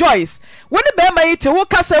wo ho no Joyce woni be ma yite wo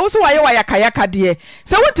kase wo so waye wayakayaka de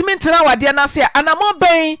se wotimi ntena wade na se anamo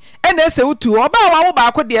ben ene se wutu oba wa wo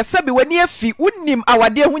ba ko de sabi wani afi unnim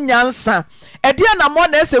awade ho nyansa ede anamo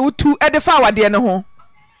na se wutu ede fa awade ne ho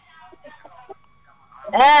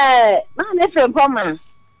Maame Frimpomaa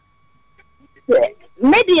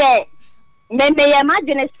media me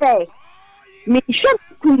imagine say me should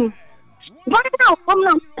kunu bana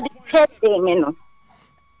wona de tete me no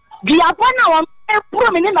dia bana won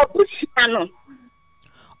pro me na bushia no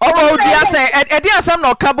obo dia say e dia sam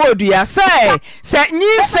no ka bo dia say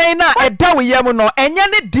nyinsen na eda wo yam no enye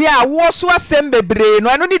ne dia wo so asem bebre no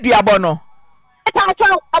eno ne dua bo no ta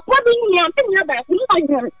cha opo bi ni ante nya ba ku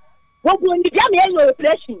no wo go ndi dia me yo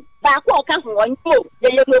operation ba ko ka ho onyo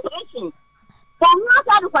ye operation for not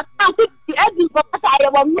out of a every I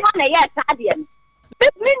will not a yes, Adian.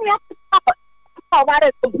 This means what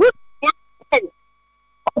is the good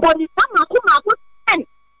when you come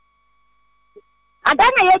and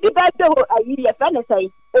then I have to go a year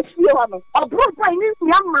fantasy, if you are a broad by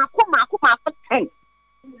young Makuma 10.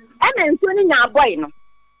 And then turning our boy.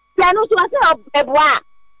 Piano to us a bois.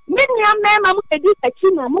 Many young men are do a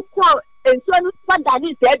chino, Mukwa, and so what that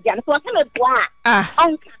is dead, and so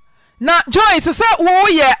I na Joyce say wo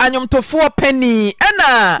ye anyomtofo penny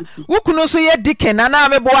na wukunu so ye diken na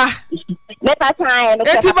meboa meta time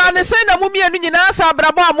etiba ne say na mumienu nyina sa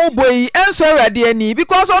brabo amoboi enso awade ani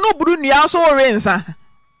because ono buru nua so rensa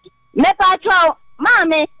meta cho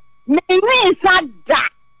maame me rensa da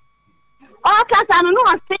o kasa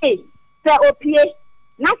no say opie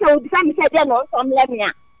na say obisa me say de no so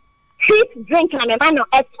mlemia sweet drink na me man no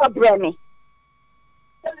extra breme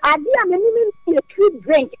Adia me me sweet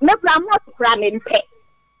drink me from what from me pay.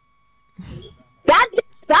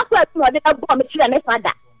 That's what the bomb chira me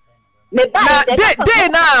father. Me ba day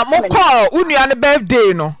na mo call unua ne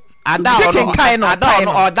birthday no. Ada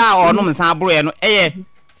ono nsan bro no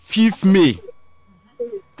 5th May.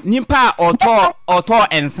 Nimpa oto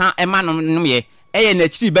ensan ema no ye na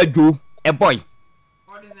chiri badwo boy.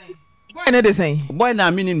 Boy na dey say. Boy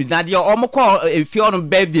na mini na dey o mo call fi on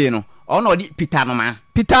birthday no. Ono di Peter no ma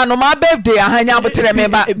birthday ahanya abotre me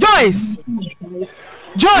ba Joyce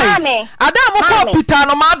ada mo ko Peter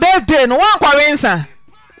no ma birthday no wan kwarensa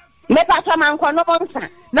me pa so man ko no monsa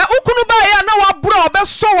na ukunu ba ya na wa bro be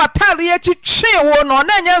so watare echi twe wo no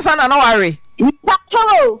na nyansa na ware pa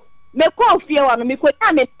to me ko fie wo no me ko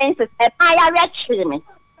na me penses e pa ya re chire me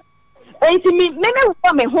enti me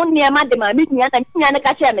wo me ho ne ma de ma me nya na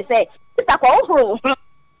ka che me say Peter ko ho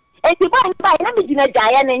enti ba na me dina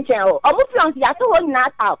jaya ne nchen o omo fiance ya so won na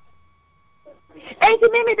out enti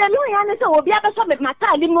me de no ya ne so obi aba so me mata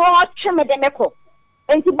ali no o twe me de meko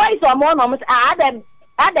enti boy so mo no mo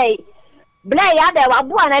ada blay ada wa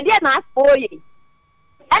bu na de na oye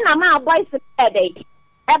na ma boy so dey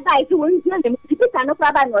e ba so won twe me Peter no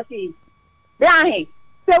kwa ba no si blahe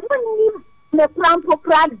se won ni me plan po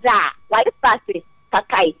prada wa de passe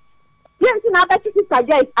kakai yenti na ba titi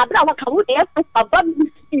sajai abra wa ka wo e fa ba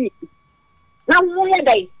na wo ye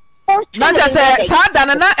dai na ja se sada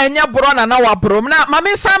na enya bro na wa bro na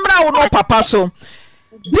mame samra wo no papa so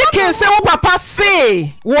dikin se wo papa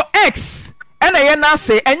se wo ex ena ye na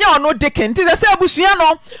se enya ono dikin ti se abusua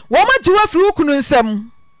no wo ma jiwa firi ukunu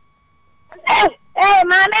nsam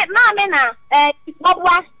mame na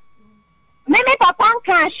obwa me papa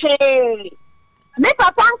nka she me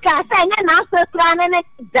papa nka se enya na so kra na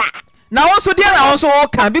da na wonso dia na wonso wo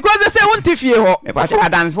kan because they say won tifie ho me ba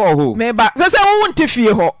dance for ho me ba they say won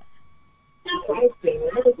tifie ho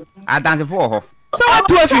dance for ho so what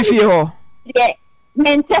to afifie ho yeah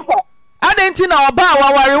mente ho adenti na oba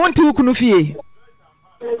awaware won ti ukunu fie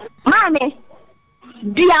Maame,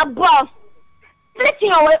 diabo.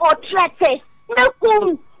 Sitting away or trete. No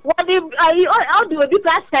cool. What do you do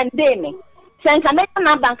send me? Since I met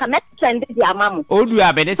a bank, I met send the amam. Oh, do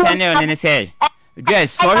I better send you and say?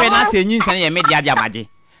 Yes, sorry, not saying you send your media maji.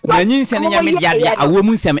 When you send your media, a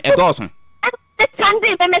woman send a dozen.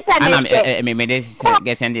 Sunday,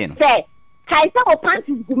 get in. Say, Kaiser or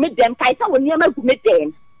panties go meet them, Kaiser will never go meet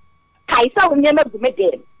them. Kaiser will never go meet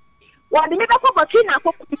them. What the never for China,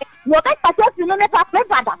 what I thought you never.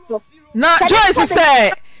 Now, Joyce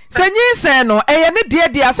say, Senyin Seno, a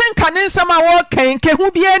dear, send cannon some more can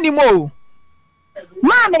who be any more.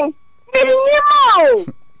 Mammy,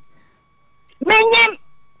 Menyem,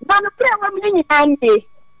 not a prayer woman, Andy.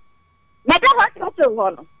 Madame Hospital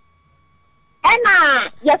Honor.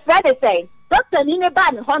 And your friend say, Dr. Nina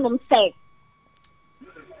Ban Honum say,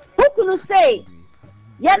 who could say,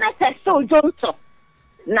 Yana says so, Johnson,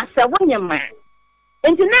 Nasa William man.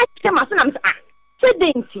 International Muslims are so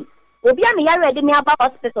dainty. Obiami already me about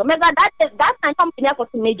hospital. Maybe that's my company for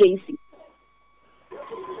some agency.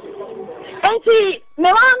 And see, me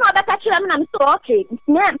want to catch them. I'm so okay.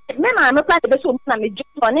 Me, I'm a part of the show. Me just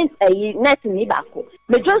on a nurse in Ibako.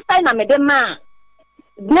 Me just sign a me dem man.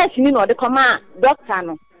 Nurse, you know the command doctor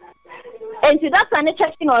no. And see, doctor ne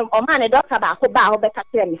checking on man a doctor ba ko ba ho be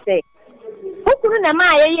catch them say. Who could na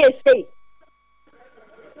ma ye say?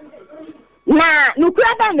 Na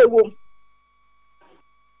nukura ba na wo.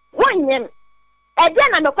 One year,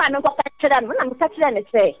 again, I'm not going to catch them. I'm catching them,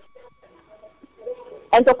 say.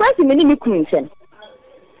 And the question many me cruising.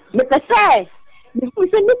 Mr. Say, you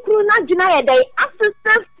say, you crew not deny a day after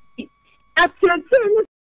safety. After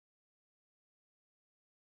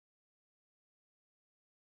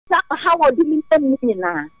how would you mean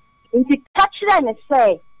now? And to catch them and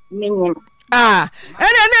say, minion. And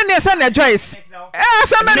then there's Joyce.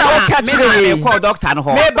 Some men are catching call doctor.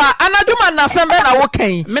 Maybe another man, some men are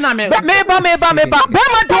okay. Maybe,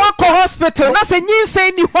 Bama don't call hospital. Nothing you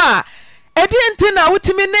say, you are. I didn't know what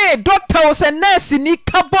me doctor was a nurse in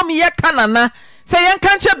Kabomi Yakanana. Say, young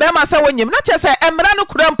can't you bear myself when you not just say, Emrano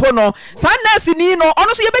Crampono, San nurse in Nino,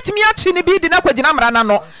 honestly, you bet me a chinny bead in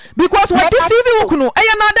Aquajinamrano. Because what this even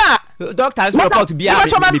Ayana. Doctors report to be a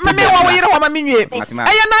hospital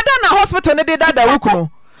ne deda da wukuno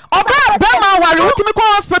oba bema ware wutimi ko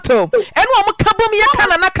hospital eno am kabom ye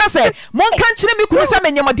kana na kase mon kan kire mi kunu se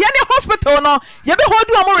menyam de ne hospital no ye be hold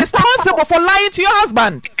you am responsible for lying to your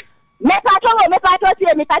husband me pa to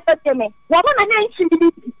tie me wo mo na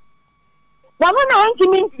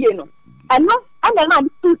nchimi no eno ana ma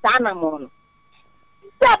tu sana mo no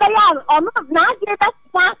se ba ya ono na je ta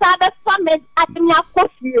sa da summit atnya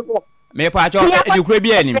kofi ho. Me pacho you could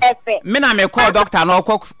be any. Me na me call doctor no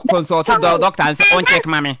consult doctor and say on check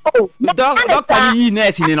mommy. Doctor ni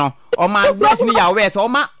nurse ni no. O ma nurse ni ya we so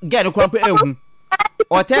ma get no crump ehu.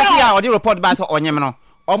 O tell ya o di report back so onyem no.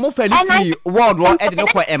 O mo fa free word wo e de no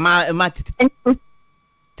kwa e ma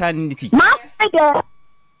tanity.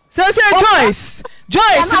 Say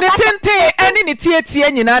Joyce ne tente ene ne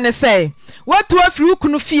tietie nyina ne say watu afiri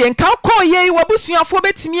kunu fie nka kɔ ye wabusuafo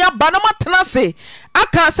betimi aba na matena se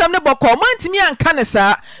aka asɛm ne bɔkɔ mantimi anka ne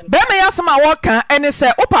saa be me yasɛm a wɔka ene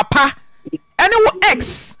sɛ o papa ene wo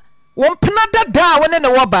ex won pena dada wone ne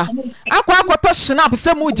woba akɔ akɔtɔ snap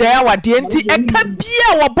sɛ mu gya awade enti eka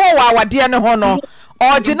bia wɔbɔ wa awade ne ho no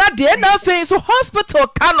ɔgyina de na afei so hospital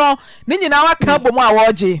ka no ne nyina waka bɔ mu a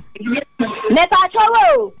wɔgye ne pa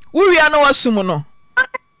chowo wuria no wasum no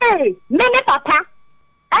me papa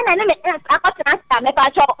ana ne me akɔtena me pa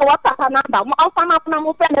cho o papa number mo fama na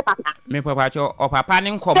mo friend me papa me papa cho o papa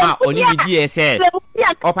ne nkɔma oni mi die sɛ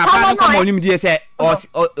o papa ne nkɔma oni mi die sɛ o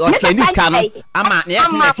senis ka no ama ne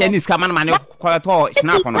yɛse na senis ka man ne kɔtɔ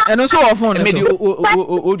snap no ɛno so wɔ phone me di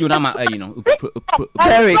audio na ma you know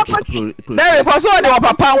Derek kɔ so de o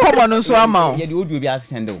papa nkɔma no so ama o ye di audio bi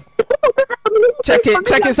asend o check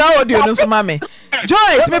it audio no so mame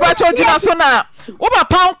Joyce me ba cho gina so na wo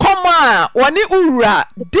papa nkɔma a wɔne ura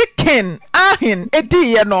Dicken ahin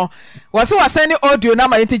ediye no wase wasani audio na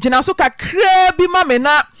ma nti gina so kakra bi mame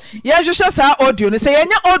na ye hwehwe sa audio no se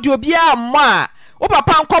yenya audio bia mo a wo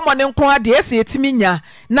papa nkɔmɔ ne nko ade ese etimi nya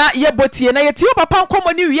na ye botie na ye ti wo papa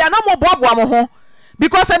nkɔmɔ ne wia na mo boaboa mo ho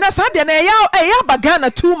because na sa de na ya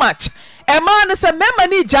bagana too much ema no se mema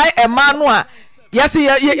ni jai ema no a yes ye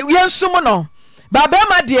nsum no baba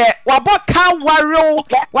ma de wabo ka warew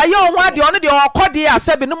waye ohwa de ono de okode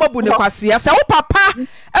asabe no mabu ne kwase asa wo papa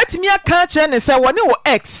atimi aka kire ne se woni wo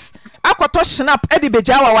ex akoto snap edi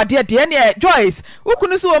beja wa wade de ne Joyce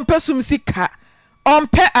ukunu so ompesum sika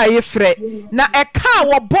ompe ayefre na eka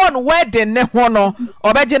wo born wedding ne ho no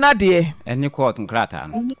obeje na de eni court nkrata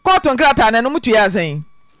no mutu ya zen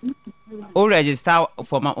all register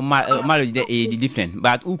for marriage is different,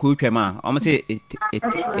 but who could come out? I'm say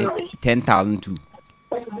 10,000 too.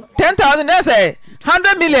 10,000, that's a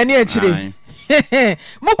 100 million actually.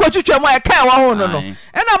 Moko chuchu mo e kai wa ho no no. E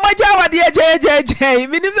na maja wa de je.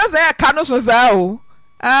 Minim say I cannot so za o.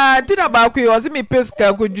 Tina ba ku yo me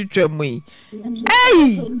peska ko chuchu mo yi.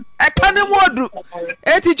 Hey! E kan mo odu.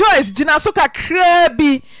 Eti Joyce gina so kakra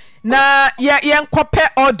bi na ye nkope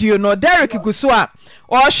audio no Derek guso a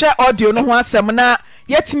o hwe audio no ho asem na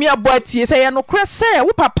yetimi abo atie say ye no kra say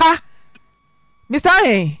wo papa. Mr.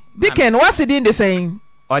 Hey, Dicken, what's it in the saying?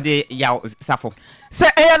 Or the yaw safo. Say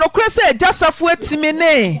no kra say jasafo atimi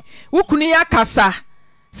ne wo kunu ya kasa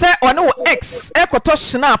say ono wo ex ekoto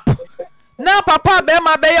snap na papa be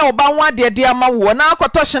ma be ye oba ho ade ama wo na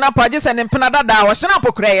akoto snap age se ne mpena dada wo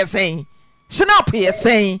snap kra ye sen snap ye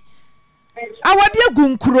sen awade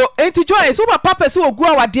agunkuro enti Joyce wo papa pese ogu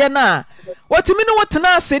awade na wotimi ne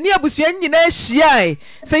wotena ase ne abusua nyina hia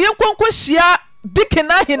se ye nkonko hia Dicken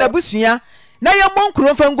na hina abusua na ye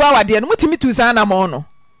monkuro fangu awade no mutimi tu sa na mo no.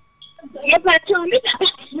 Yeah, but to me,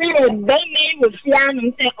 they will see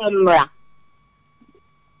and say,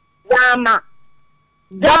 Dama.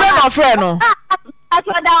 My friend. That's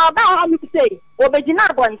what I say.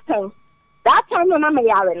 Obedina one thing. That time, Mamma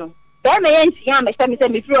Yareno. They may end Yam, send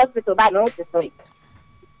me through hospital by no story.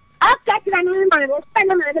 After I was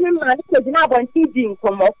spending my money because now one TV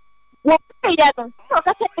come up. What say that?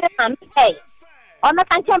 Hey, on the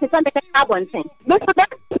country, I'm something I want thing. Look for that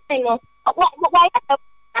thing. Why?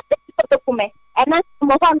 And then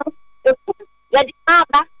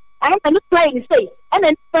I am not playing to say, and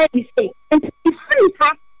then play to say, and it's free,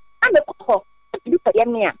 I'm a cook. You put your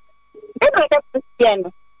near. Then I got the skin.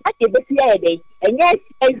 I did the day, and yes,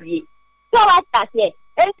 every. So I thought, yes,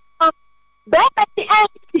 and back at the end,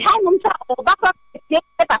 the hand himself, back up, get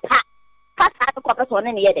a cat. Cat had a couple on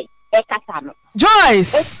any day, a cat.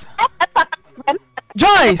 Joyce!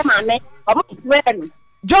 Joyce!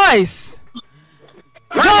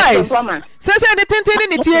 Joyce, say the tintin in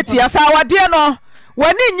the as our dear no.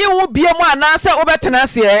 When you will be a man answer over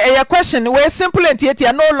tenacia, a question where simple and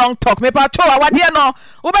theatre no long talk. Me patrol, our dear no,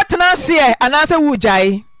 over tenacia and answer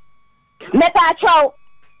wujai. Me patrol,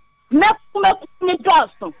 me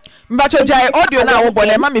Johnson. But your jai audio now,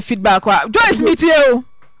 boy, mammy feedback. Joyce, meet you.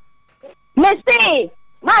 Me say,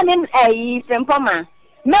 my name is Frimpomaa.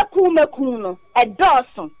 Me kuno, a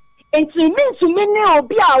Dawson. And to me, to me, no,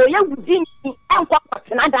 be our young Jim and what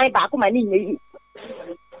I die back on my knee.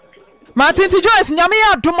 Martin to Joyce,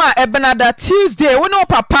 Yamia Duma, Ebenada Tuesday, we know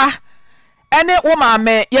papa, and it woman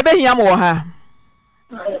may ye be yamoha.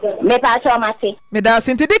 Me pass on my face. Me da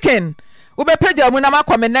Sinti Dicken. Ube peja when I'm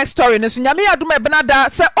coming next story, and Yamia Duma Benada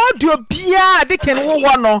say, audio bia Dicken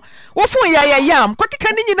wono. Wofu ya yam, Koki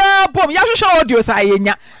Canina bomb, Yasha audio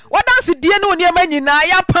sayenya. What does it dear no near many na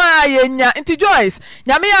ya pa yenya into Joyce?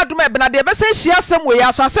 Yamia Duma Benada, but say she has some way,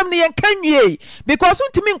 so assembly and can ye because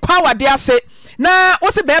ultimate power dear say. Na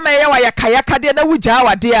wose be ma ye wa ya kayaka de na wuja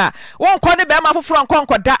wa de a won ko ne be ma foforo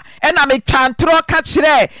nkonko da e na me twantro ka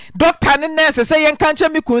kire doctor ne nurse say yen kan che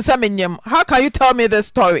me kunsa menyem. How can you tell me this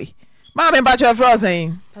story? Ma me ba che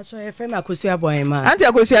frozen pacho e frame akosua boy ma anti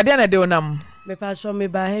akosua de na de onam me pacho me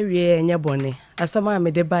ba hewie enye bone asama me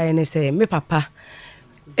de ba ne say me papa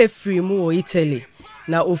efri mu o Italy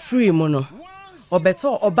na ofri mu no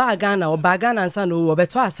obeto oba Ghana nsa no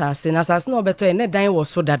obeto asase na asase no obeto e ne dan wo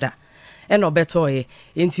so dada eno betoye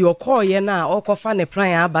enti okoye na okofa ne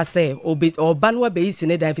plan aba se oba no be isi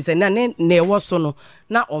ne dan fi se na ne wo so no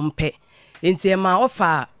na ompe enti e ma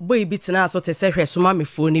ofa boy bitina so te se hwe soma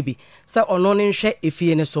mefo ne bi se ono ne hwe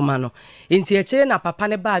efie ne soma no enti e kire na papa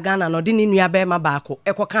ne ba Ghana no de ne nua be ma baako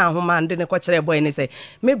ekoka ahoma ande ne ko kire boy ne se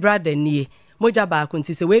me brother nie moja baako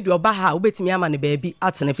nti se we de oba ha obetimi ama ne baabi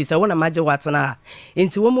atene fi se wona maje watena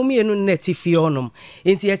enti wo mu mienu ne tifie onom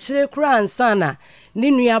enti e kire kura ansa na ne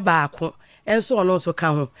nua baako enso ono so ka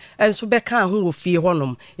ho enso be ka ho wo fie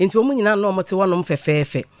honom enti wo mu nyina no mo te wonom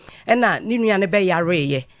fefefe ena ne nua ne be yare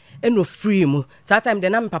ye eno free mu that time de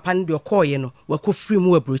na papa ne de okoye no wako free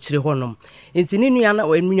mu wabrochire honom enti ne nua na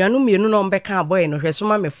nnuanu mienu no be ka boy no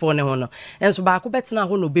hwesoma mefo ne ho no enso baako betena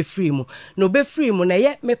ho no be free mu na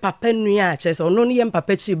ye me papa nua a chese ono ne ye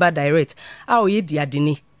papa chi ba direct a o ye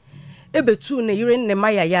diadeni ebetu ne yire ne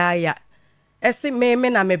maya ya esi me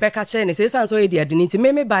na me beka che ne se sanso e dia dini nti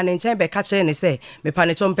me ba ne nchen beka che ne se me pa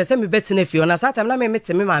ne chom pese me betene fie na satam na me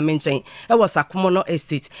teme ma me nchen e wo sakomo no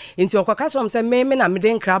estate nti okoka chom se me na me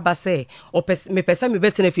den kra ba se o pese me pese me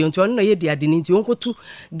betene fie nti ono na ye dia dini nti onkotu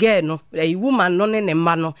girl no e woman no ne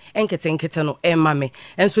ma no enkete no e ma me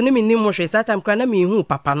enso ne me nim hwe satam kra na me hu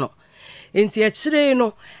papa no enti echire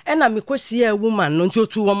no na mekohia woman no nti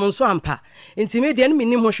otu wo nso ampa enti me de no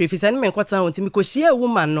menim ho hwe fisa no me nkota enti mekohia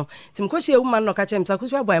woman no enti mekohia woman no ka chem sa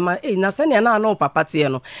kusu aboy ma na sane na na papa tie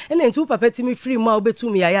no ena enti papa ti me free ma obetu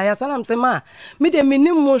me ya sanam se ma me de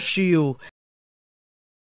menim ho hwe o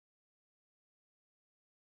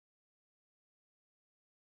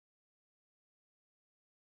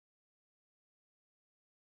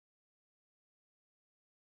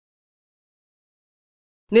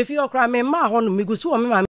Nefi okra me ma ho no migusu o me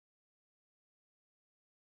ma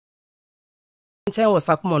chen wo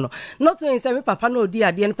sakmo no not when say me papa no di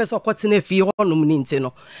ade no pese okotena fi ho no mu nti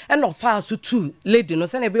no e no fa so tu lady no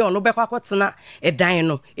se na be ono be kwakotena edan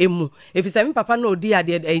no emu efi say me papa no di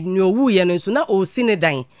ade ni owu ye no nso na o si ne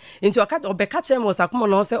dan nti okata obeka chen wo sakmo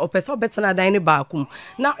no se opese obetena dan ne baakum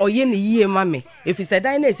na oye ne yie ma me efi say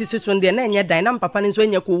dan na esisi so nde na enye dan na papa ne nso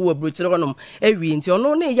enye ko wu abrochire ho no ewi nti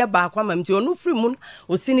ono na ye baakwa ma nti ono free mu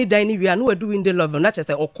o si ne dan ne wi na wadu winde love na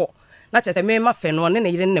chese okọ na chese me ma fe no ne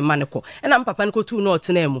yire ne ma ne ko na papa ne ko tu no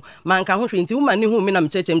otena mu man ka ho hwe nti woman ne hu me na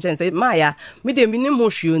mchechem chen say ma ya me de me nim ho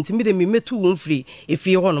hwe nti me de me metu wo free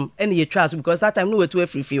efi ho no ene ye twa so because that time no wetu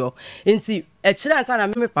free fi ho nti e kire ansa na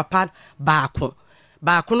me papa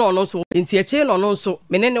baako no no so nti e kire no no so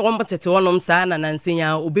me ne wo mbotete wo no msa na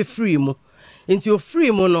nansenya obe free mu nti o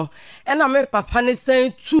free mu no na me papa ne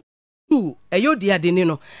san tu eyo dia de ni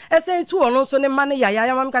no esen tu ono so ne ma ne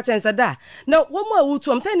yaya mam ka chense da na wo mu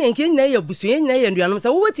awutu am se ne nke nyina ya busu nyina ya nduanom se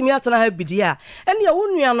wo wetimi atena ha bidi a ene ya wo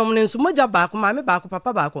nuanom ne nso moja baako ma me baako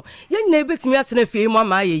papa baako ye nyina ebetimi atena fie mu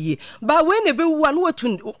ama ayeye ba we ne be wu an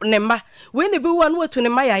wetu ne ma we ne be wu an wetu ne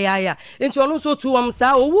ma yaya enti ono so tu wam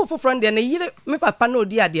sa owu foforo de ne yire me papa na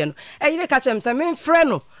odi ade no yire ka chem se me frɛ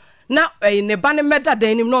no na ne ba ne meda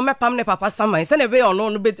dan nim no mepam ne papa saman se ne be ono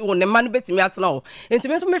no beti ne ma no betimi atena o enti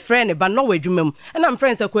me so me frɛ ne ba no wadwuma mu na me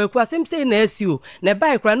frɛ se kwaku asem se na asi o ne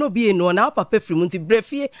ba ekra no bi eno na papa firi mu nti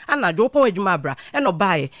brefie anadwo pon wadwuma abra no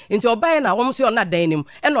baaye enti obaye na wom so na dan nim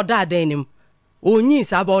no da dan nim onyi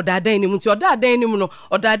saba odadan nim nti odadan nim no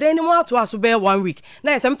odadan nim ato aso be 1 week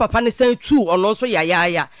na yesem papa ne san 2 ono so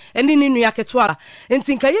ya eni ni nua ketwa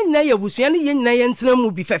nti nka ye nyina ya busua ne ye nyina ye ntena mu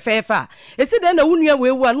bi fefefa esi den na wunua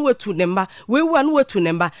wewu anu watu ne mba wewu anu watu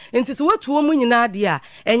ne mba nti se watu mu nyina ade a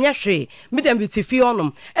enye hwe me dem biti fi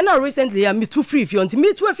onom na recently ya me tu free fi on nti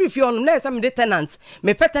me tu free fi onom na yesem de tenant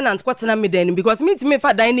me pet tenant kwatena me dan because me nti me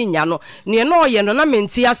fa dan ni nya no ne no ye no na me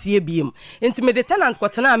nti ase ebiem nti me de tenant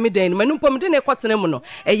kwatena me dan me numpo me de ne kwatena mu no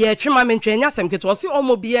eye twema me ntwe nya sem keto so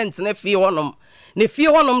omo bi entene fi honom ne fi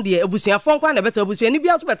honom de abusuafo nkwa na beta abusuani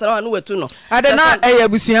bia so betara no watu no ade na eye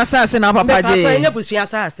abusua sase na papa je eye abusua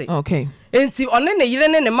sase okay enti one ne yire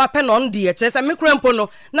ne mape no de ye chese me krempo no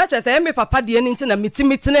na chese me papa de ni nti na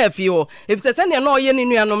mitimiti na afi ho efise ne na oye ne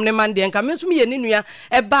nuanom ne mande nka me so me ye ne nua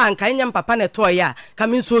e ba nka nya papa ne to ya ka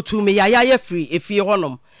me so tu me ya free efi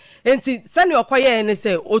honom enti sane okoye ne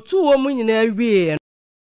se otu wo mu nyina wie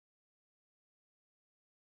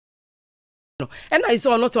and I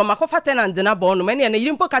saw not to makofa tenant na bono many and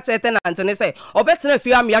yimpo ka tenant ne say obetena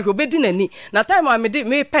fie am ya hwe obedi nani na time am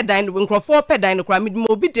me pedan nkrofo pedan no kra me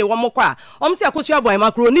obi de wo mokwa om se akosu aboy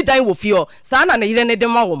makro ni dan wo fie sa na yire ne de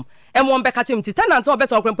ma wom emon beka chim ti tenant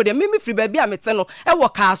obeta okrempo de me free ba bia mete no e wo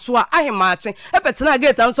kaaso a ahemaache e betena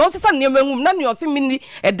gate an so sesa ne mangum na ne ose mini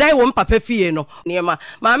e dan wo papa fie no ne ma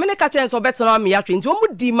me ne ka chen so betena am ya hwe nti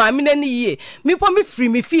omu di maame na ni yie me po me free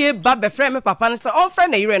me fie ba be frɛ me papa no on frɛ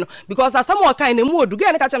na yire no because asam o kan ne mu odu ge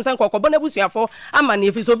ne ka chem sen kokobɔ na busuafo ama ne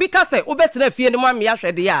efi so bi ka se obetena fie ne mu am ya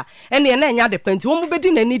hwe de ya ene na enya de panti omu bedi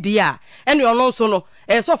na ni di ya ene ono so no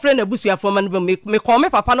so frɛ na busuafo ma no me call me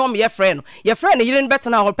papa no me ye frɛ no ye frɛ na yire no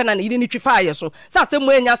betena ho pɛ na yire ni twifa ye so sa asem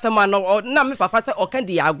mo enya asem no na me papa se oka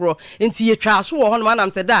di agro enti ye twa so ho no ma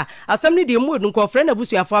nam se da asem ni de mu odu ko frɛ na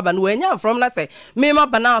busuafo aba no enya from na se me ma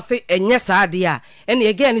bana se enye sa de a ene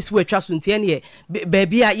ye ge ni so atwa so enti ene ba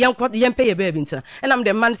bia ye pɛ ye ba bi ntina enam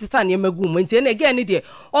de man sisa ne magu mo enti ene ge ni de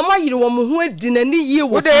o ma yire wo mo ho adi nani yie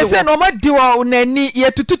wo de se no ma di wo nani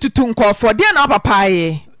ye tutututu nkofo de na papa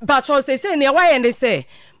ye but so say ne why and they say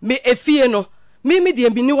me efie no me de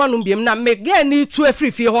bi ni wonu biem na me ge ni tu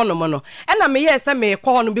afri fie hono no e na me yes me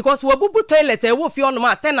call no because we bubu toilet e wo fie hono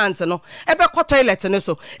ma tenant no e be ko toilet ne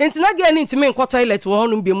so enti na ge ni enti me ko toilet wo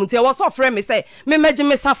hono biem enti e wo so frɛ me say me meje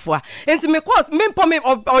me safoa enti me cause me mpo me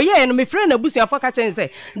oye no me frɛ na busuafo ka chen say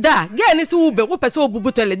da ge ni so wo be wo pese wo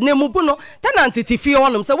bubu toilet ne mu bu no tenant ti fie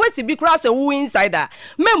hono so we ti bi crash wo inside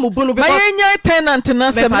me mu bu no because ma yenya tenant na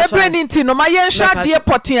se me bre ni enti no ma yen hwa de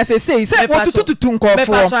potin ase say wo tututu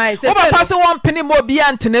nkofo wo papa se won open mo bi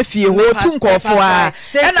antena fie ho tu nkofo a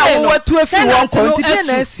na wo tu afi wo konti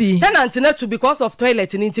na si tenant na to because of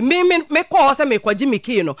toilet ni nti me call say me kwaji me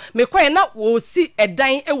key no me kwa na wo si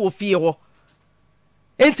edan e wo fie ho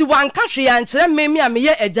enti wanka hwe ya nkyere memi a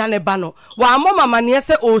meye agya ne ba no wa mama ne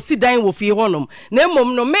se o si dan wo fie honom na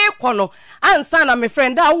emom no me kɔ no ansa na me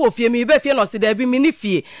friend a wo fie mi be fie no si da bi mi ni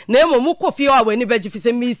fie na emom ko fie a wani beji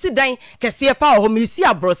fie mi si dan kese pa ho mi si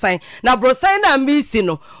abrosan na abrosan na mi si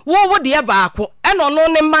no wo de baako ɛno no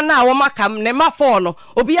ne ma na wo makam ne ma fo no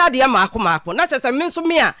obi ade maako na kyese me nso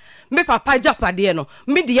me a me papa japade no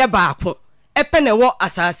me de baako epe ne wo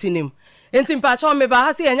asase nim enti mpacho me ba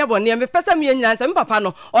ha se enya bone me pesa me nyina nse me papa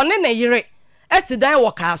no one na yire esidan wo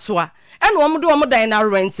kaasoa ene wo mdo wo dan na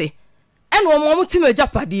rente ene wo tim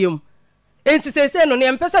agapade mu enti se no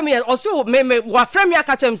ne pesa me oso me wa frame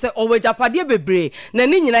aka chem se o agapade bebre na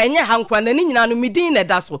ni nyina enye hankwa na ni nyina no midin na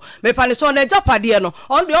da so me pa ne so na agapade no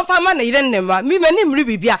on de on fa ma na yire ne ma mi mani mri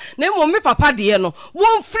bibia na mo me papa de no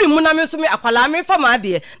won free mu na me so me akwala me fa ma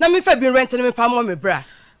de na me fa bi rent ne me fa mo me bra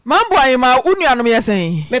Mambo ayi ma unuanom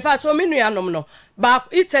yesen. Me pa cho me nuanom no. Ba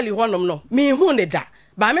Italy honom no. Me hu ne da.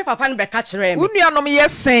 Ba me papa ne be ka kire me. Unuanom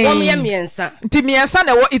yesen. Wo me miensa. Nti miensa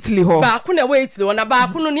na wo Italy ho. Ba ku na wo Italy ho na ba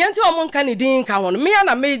ku no ne nti o mo nka ne din ka ho no. Me ya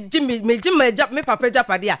na me papa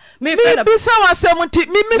japade a. Me fe na. Bisa wasem nti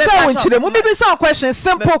me misa wo nkire. Mo bisa question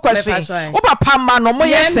simple question. Wo papa ma no mo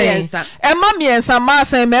yesen. E ma miensa ma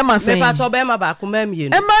sen me ma sen. Me pa cho be ma ba ku ma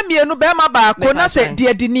mienu. E ma mienu be ma ba ku na se de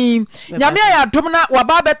adini. Nyame ya dom na wa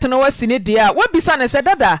ba betena wasi ne de a. Wo bisa ne se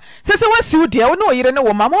dada. Se wasi wo de wo na oyire ne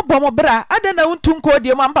wo ma mo bɔ mo bra. Ada na untunko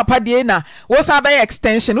de ma papa de na wo sa ba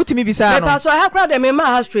extension utimi bisa no. Me pa so ha kra de me ma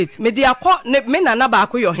ha street. Me de akɔ me na na ba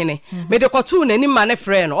akɔ yo hene. Me de kɔtu na ni ma ne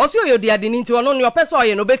frɛ no. Oso yo de adini nti ono ne opese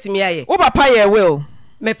oye no betimi aye. Wo papa ye will.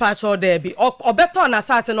 Me pa so de bi. Obeto na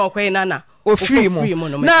sase na okwe na. Free mo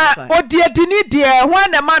na odiadini de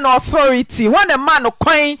when a man authority when a man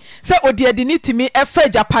kwan say odiadini timi efa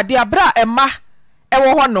japade abra ema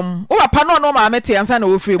ewo honom wo papa no ma mete ansa na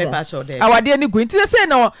wo free mo awade ani gu nti say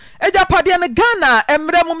no ejapade na Ghana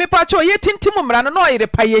emre mu mepacho ye tintim mra no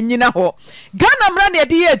Oyerepa yanyina ho Ghana mra na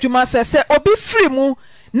de ye adwuma se obi free mu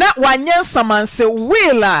na wanyensa manse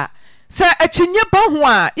wila se achinye ba ho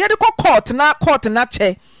a ye de court na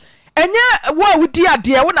che enye wa wudi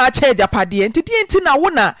ade wo na acha japade nti die nti na wo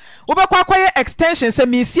na wo be kwakwaye extension se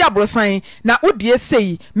mi si abrosan na wo die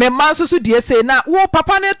sei me man so die sei na wo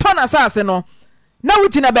papa ne to na sase no na wo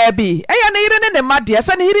gina baabi eya na yire ne made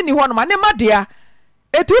se ne yire ni ho no ma ne made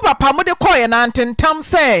etu papa mo de koye na ntentam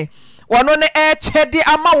se wono ne chede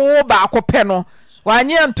ama wo ba akopɛ no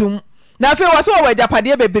wanye ntum na fe wo so wo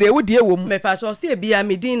japade bebre wo die wo mu me pa cho se bia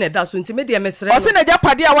medin na da so nti me de mesre o se na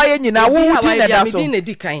japade a waye nyina wo wudi na da so medin na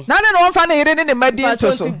dikan na ne no on fa na yire ne madin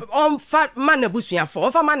to so on fa ma na busuafo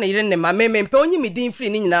on fa ma na yire ne ma me mpe onyi medin free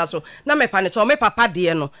ni nyina so na me pa ne cho me papa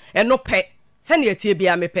de no eno pe se na etie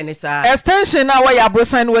bia me pe ne sa extension na wa ya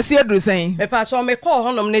brosan wo se adrusan me pa cho me call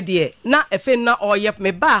honom ne de na efe na oye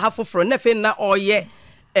me ba ha foforo na efe na oye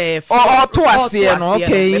to asie no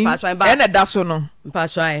okay ene da so no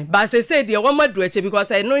mpatwai ba se say de wo maduru eche because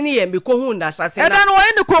no ni ye me ko hu na hyase na eda no wo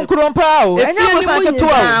ni konkron pa o enya mo san keto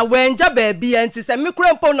a wenja ba bia nti se me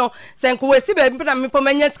krempo no se nko wesi ba bi na me po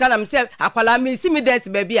manya sika na me se akwala me si me dance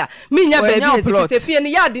ba bia me nya ba bia se fie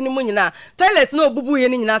ni yard ni mu nyina toilet no obubu ye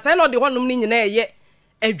ni nyina se na de honum ni nyina ye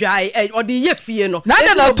edwai odi ye fie no na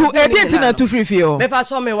de na tu edi na tu free fie o me pa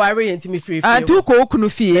so me ware enti me free fie antu ko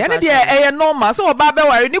kunu fie ene de eye normal so oba be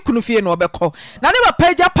ware ni kunu fie no obekọ na ne ba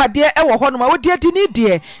pagya pade e wo hono ma wo de adi ni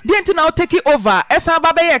de enti na wo take over esa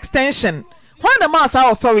ba be extension when the mass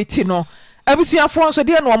authority no abusuafo so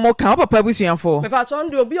de no mo kan papa abusuafo me pa so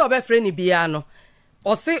ndo obi obefre ni bia no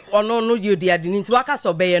o se ono no ye de adi ni nti waka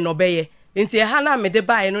so be ye no be ye nti ha na me de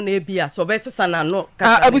bae no na ebia so be sesa na no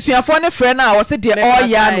abusuafo ne frɛ na wo se de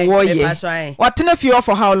oya no wo ye watena fie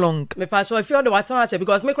for how long me pa so fie de watena ache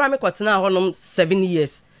because me kra me kotena honom 7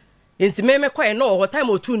 years nti me kɔ no ho time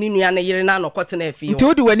otu ni nua na yire na no kotena fie nti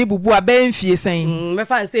wodi wani bubu aba mfie sen me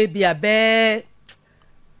fan say bia be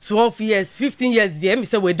 12 years 15 years there me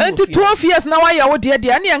say we do nti 12 years na why wo de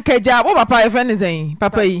de ane nka ja wo papa e friend zen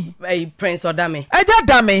papa yi Prince Odame aja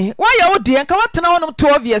dame why wo de nka watena wonom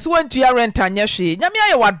 12 years wantu ya rent anya hwe nyame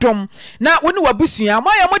aye wadom na wo ne wabusua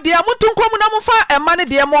ma ya mo de amutunkom na mo fa ema ne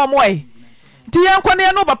de mo mo e nti yanko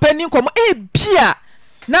ne no papa ni nkom e bia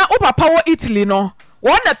na wo papa wo Italy no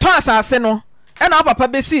wo na to asase no e na wo papa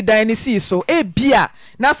be si dan ni si so e bia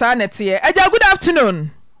na sa na te aja good afternoon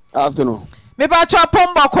afternoon me ba cho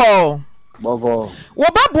pomboko Boko.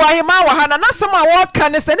 Wobabua hima wa hana na sama woka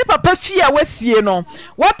ne se ni papa fie wasie no.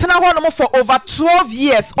 Wotena ho no for over 12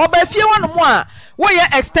 years. Oba fie wo no mo a wo ye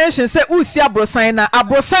extension se usi abrosan na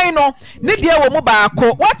abrosan no ne de wo mu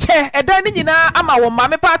baako. Wache edan ni nyina ama wo ma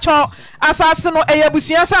me pa cho asase no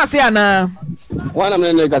eyabusua asase ana. Wana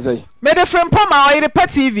mne ka say. Maame Frimpomaa Oyerepa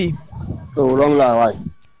TV. Oh, wrong line, why?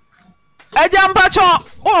 Ejamba cho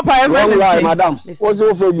o pa wrong line, madam. What's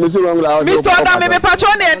your favorite Mr. Wrong line? Mr. Adami me pa cho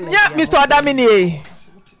ne Mr. Adami ni.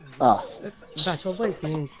 Ah. But your voice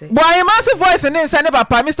means say. Boy, massive voice and say ne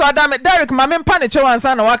papa Mr. Adami Derek Maame pa ne che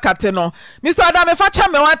wansa na wakate no. Mr. Adami fa cha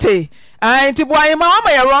me wate. Nti boy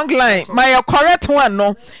ma your wrong line, my correct one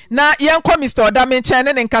no. Na yenko Mr. Adami che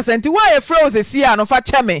ne nkasa nti wa e froze si a no fa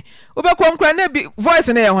cha me. Ubekọ nkra na bi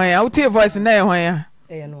voice na ye hwan ya. Utie voice na ye hwan ya.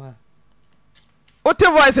 No. What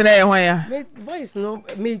voice na ye hwan ya? Me voice no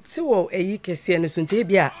me ti wo eyi kese no so nti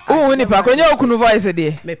bia. Oh ni pa konya okunu voice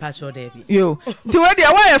de. Me pa cho de bi. Yo. Nti we de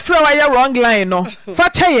wa ye fra wa ye wrong line no. Fa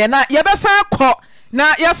cha ye na ye be san kọ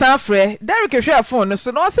na ya san frɛ Derek hwɛ phone no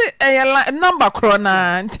so no se number kro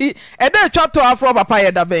na nti e de twa to afro papa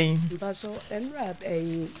ye da ben. Ba so enrap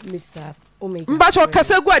Mr. Mbacho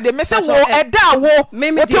kasegu ade me se wo eda wo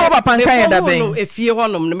wote wo papa nkan ye da ben no efie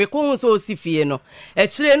honom no me ko so osifie no e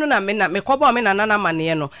kire no na me kobo me nana na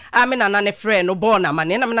mane no a me nana ne frɛ no bo na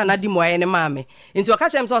mane na me nana di mo aye ne maame nti o ka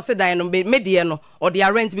chem so se dan no me die no or the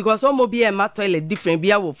rent because one mo be e ma toilet different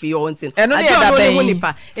bia wo fie on tin eno ne da ben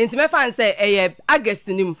nti me fan say e August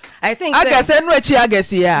nim I think August enu echi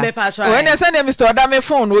August ya o ene se ne Mr. Odame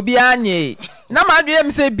phone obi anye na ma dwe me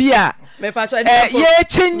se bia ye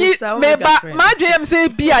chenyi meba madwem say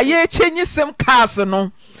bia ye chenyi sim cars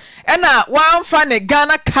no ena wan fa ne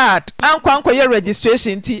Ghana card ankwanko ye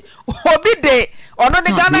registration ti obi de ono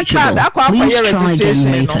ne Ghana card akwanko ye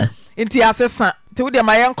registration no nti asesa ti wo de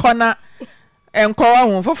ma yenko na enko wa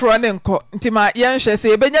hu foforo ne enko nti ma yenhwe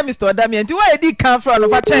say benya Mr. Odame nti wa edi kan fra no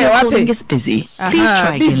fa che wate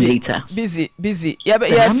busy ye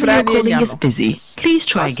fra ne nya no please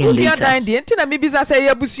try again later. Dan di nti na me bisa say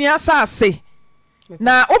ye busua asase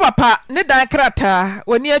na o papa ne dan krata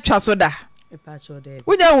woni atwa so da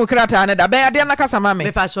wonya hu krata ne da ben ade na kasa ma me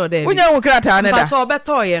wonya hu krata ne da so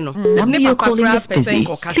obeto ye no ne papa kra pesen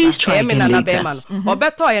ko kasa e me na na be ma no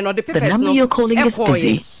obeto ye no the papers no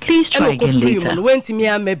e please try again later. Wenti mi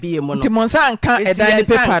amabie mo no nti monsa nka edan ne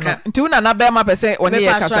paper no nti una na be ma pesen woni ye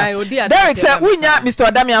kasa Derek say wonya Mr.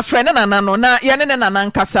 Odame afre ne nana no na ye ne nana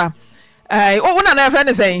nkasa una na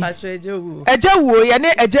friend say ejawu ye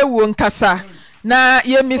ne ejawu nkasa na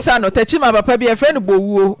ye misa no tachima papa bi friend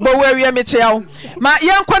bowu awie me cheaw ma ye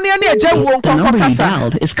nkwane ne ejawu nkon kasa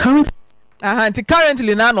nti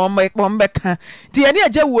currently na no mbeka nti ye ne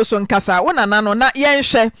ejawu so nkasa una na no na ye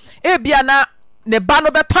nhwe ebia na ne ba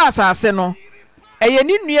no beto asase no eye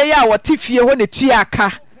ni nua ye a wote fie ho ne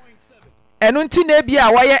tuaka enu nti na bia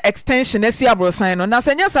wa ye extension esi abrosan no na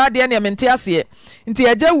senya sa de na mente ase nti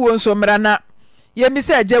ajawu nso mra na ye mi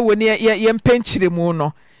se ajawu ne ye mpenchire mu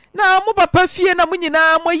no na mo papa fie na mo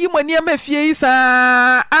nyina mo yi mo ne ma fie yi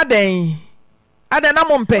sa aden na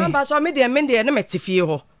mo mpe ba so me de ne mete fie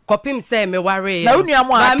ho kopim say me ware na unu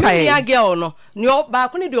amu aka me nia girl no ni ba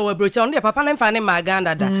ko ne de o brocha no de papa na mfa ne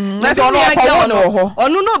maganda da na so no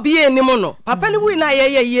onu no bi enim no papa ne wi na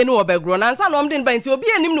ye no obegro na nsa no omde ba nti obi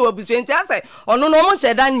enim no obusu nti ase onu no mo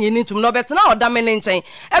sheda nyi ntum no betena oda me ne nchen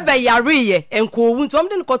ebe yare ye enko owu nti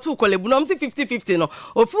omde ko tu kolebu no omsi 50-50 no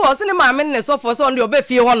ofi o se ne maame ne so for so on de obe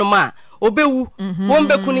fie ho no ma obewu won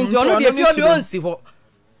beku nti onu de fie o de onsi ho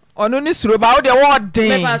onu ni suro ba wo de word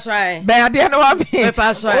den be ade no wa me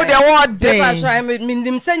wo de word den me try me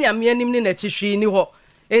ndim senya me anim ni na chihwi ni ho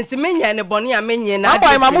enti menya ne bone a menye na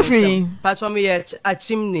boy ma mu fi patro me ye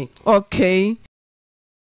achimni okay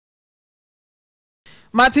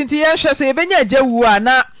matinti ye hwe se benya ajawu a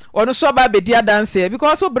na onu so ba bedi adanse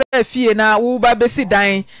because wo bra fie na wo ba besi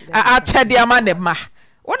dan a chede ama ne ma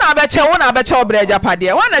wona be che obra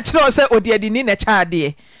japade wona kire se odi adini na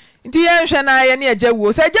chaade nti yenhwe na ye ne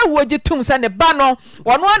ajawu se ajawu gitum se ne ba no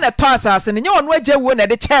wono na to asase ne nye wono ajawu na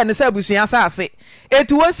de che ne se abusua asase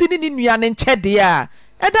etu wonsi ni nua ne nchede a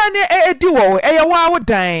edan ne edi wo eye wa wo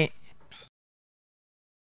dan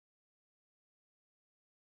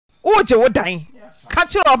oje wo dan ka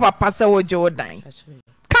kire papa se oje wo dan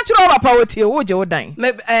ka kire papa wotie oje wo dan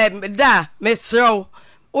me sro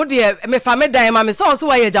o de me fa me dan ma me so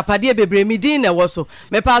wa ye japade bebre mi din na wo so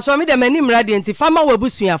me pa so me de mani mrade nti fama wa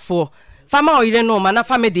busuafo fama oyire no ma na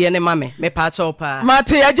fa me de ne ma me pa cho pa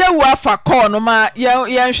mate ajawu afa call no ma ye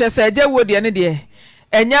nhwe se ajawu de ne de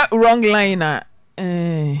enya wrong line na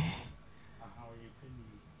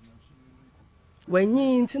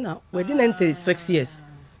wenyi nti na we di 96 years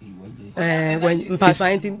when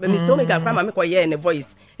passing Mr. Omega Grandma make a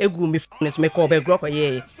voice, a good me phone make over a grok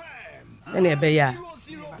ye. Send a bear.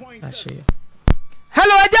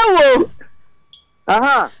 Hello, Ajawo.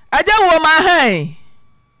 Aha. Ajawo, my hey.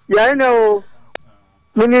 Yeah, I know.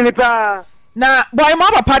 Mininipa. Na boy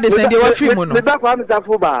mo papa de send dey free mu no. Me ba kwa me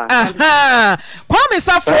safo ba. Aha. Kwa me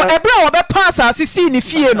safo ebra obeto asase si ni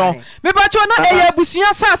fie no. Me ba cho na eye abusua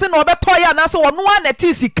asase na obeto ya na so ono na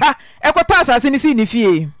ti sika ekoto asase ni si ni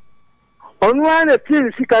fie. Ono na ti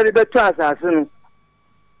sika ni beto asase no.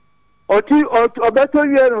 Oti obeto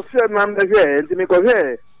ye no fe mam de he enti me ko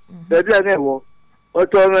he. De bia na wo.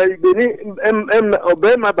 Oto na igbeni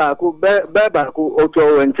obema ba ko ba ko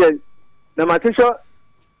oto wenche. Na matisho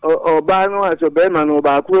Oba no aso be ma no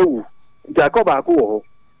ba ku ewu nti akoba ku wo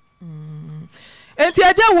enti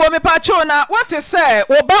aje wo me pa cho na what is say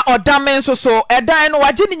oba odamen so edan no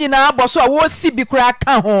waje ni nyina aboso a wo si bi kura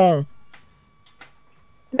ka ho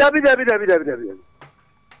dabi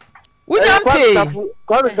unyante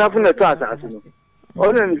ko be safu na to asase no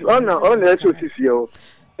ona eso sisi o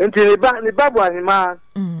enti ni ba bo ahima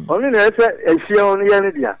oni na ese ehie on ye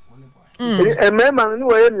ne dia emema no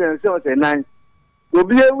wo ye nyanse o se nan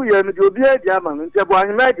obi ewu ye no obi edi ama no nte bo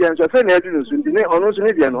anima edi enso fe na edu no sunti ne ono so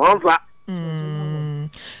ne die no onfa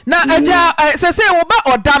na aja se wo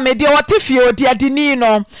ba odame de wotifie odi adini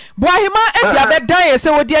no bo ahima edi abedan ye se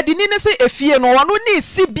odi adini ne se efie no ono ni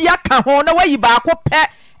si bia ka ho na wayi ba ko pe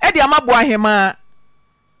edi ama bo ahima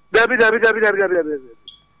dabi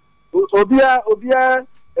obia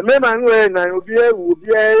emema no e na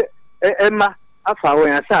obia emma afa wo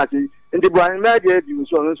ya saati ndi bo anima edi edi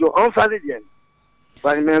so no so onfa de die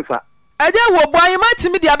Bani menfa. Aja wo boy ma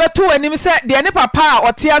timi dia beto anim se de ne papa a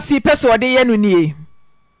ote ase pese ode ye no nie.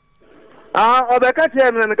 Obeka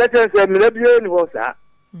tie me ka tie se me bie ni ho sa.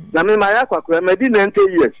 Na me ma ya kwakura me di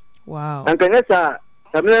 90 years. Wow. Ankanya sa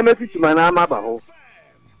me me fitima na ama ba ho.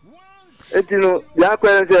 Etino ya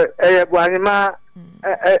kwere se eye bo anima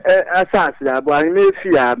asase ya bo anima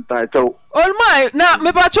fi ya mpato. Olmai na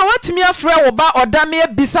me ba cho watimi afra wo ba odame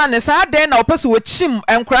bisa ne sa den na opese wo chim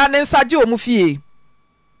enkra ne nsaje o mu fie.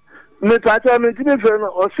 Me pato me ti me fe no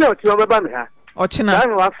o se o ti o beba me ha o china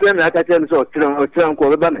na wa fe me aka tell me so o ti ko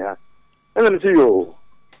beba me ha na me si yo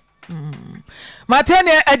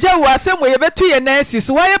Matene aja wo asem ye betu ye na asi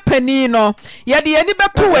so waye pani no ye de ye ni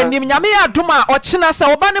betu wanim nyame ya adoma o china se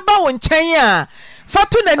oba ne ba wo nchen a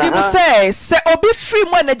fatu nanim se obi free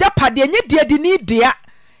mu na japade nye de de ni dia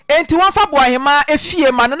enti won fa bo ahema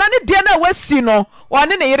efie ma no na ne de na wasi no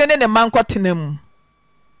one ne yere ne mankotenam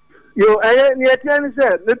Yo, ni etiani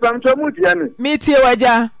se, me pamcho muti ya mi. Mi tie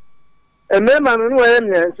waja. Mema no we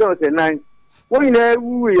mi enso te nan. Wo ina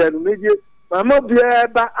wu ya no meje. Mama bia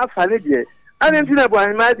ba afane de. Ani ntina bo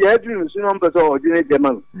an ma de adru so no mpeso o dine de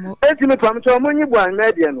man. Eti me pamcho munyi bo an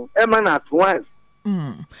ma de no, e ma na twice.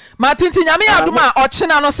 Ma tinti nyame adoma o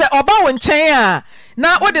chena no se oba wo nchen a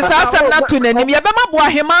na wo de sa asem na to nanim ye be ma bo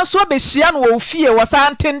ahema so be hia no wo fie wo sa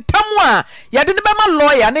ntentam a ye de ne be ma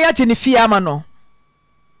lawyer na ya gye ne fie ama no.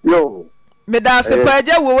 Yo me da se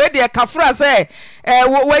paja wo we de kafra se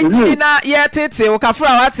wo nyini na ye tete wo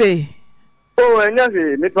kafra wate enya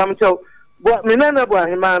he me pamcho bo me na bo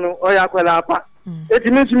ahema no o ya kwala apa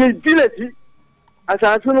etimi timi dileti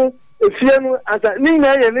asase no efie no asa ni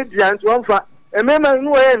na ye ne dia nto onfa emema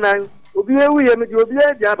no ye nan obi ewu ye me di obi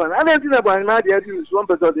e dia ba na na ntina bo ahema dia di so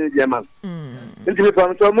onpeso de dia man ntimi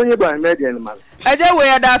pamcho munye bo ahema dia ni man eje we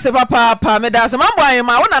ya da se papa me da se mambo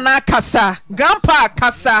ahema wo na kasa grandpa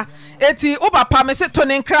kasa eti o papa me se to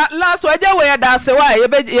ne nkra last eje we ya da se wa ye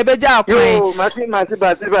beja akwan yo mati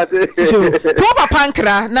bate to papa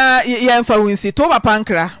nkra na ye mfa winsi to papa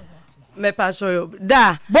nkra me pa so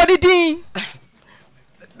da body din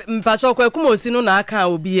mpacho kwa kumosi no na aka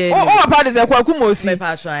obi e o papa de se kwa kumosi me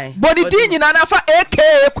pa so ai body din nyina na fa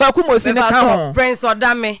aka kwa kumosi ne ka ho prince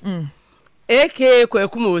odame aka kwa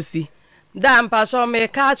kumosi da mpacho me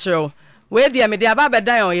ka chiro we dia me dia ba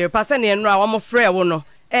bedan Oyerepa se ne enura wo mo frɛ wo no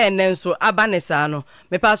nenso abanesa no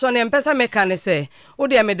me pacho ne mpesa meka ne se wo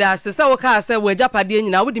dia me da se wo ka se wo Agyapade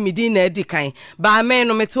nyina wo di me din na adi kan ba me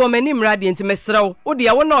no mete wo mani mrade enti mesrew wo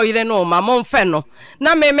dia wo na Oyere no ma mo mfe no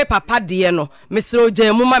na me papa de no mesrew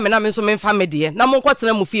gya mu ma me na me so me mfa me de na mo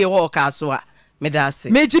kwotena mu fie wo ka so a me da se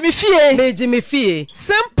meji me fie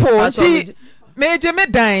simple ti meji me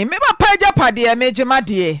dan me papa Agyapade meji ma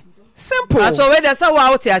de simple acho we dey say wa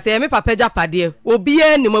out here say me papa Agyapade obi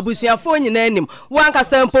anim abusuafo nyina anim wan ka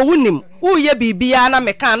sampo wunim wo ye bibia na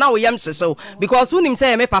me kan na wo yam hyehyw because wunim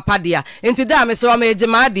say me papa de a enti da me so ma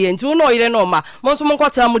ejima de enti wo no Oyere no ma mo so mo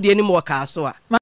nkota mo de anim wo ka so a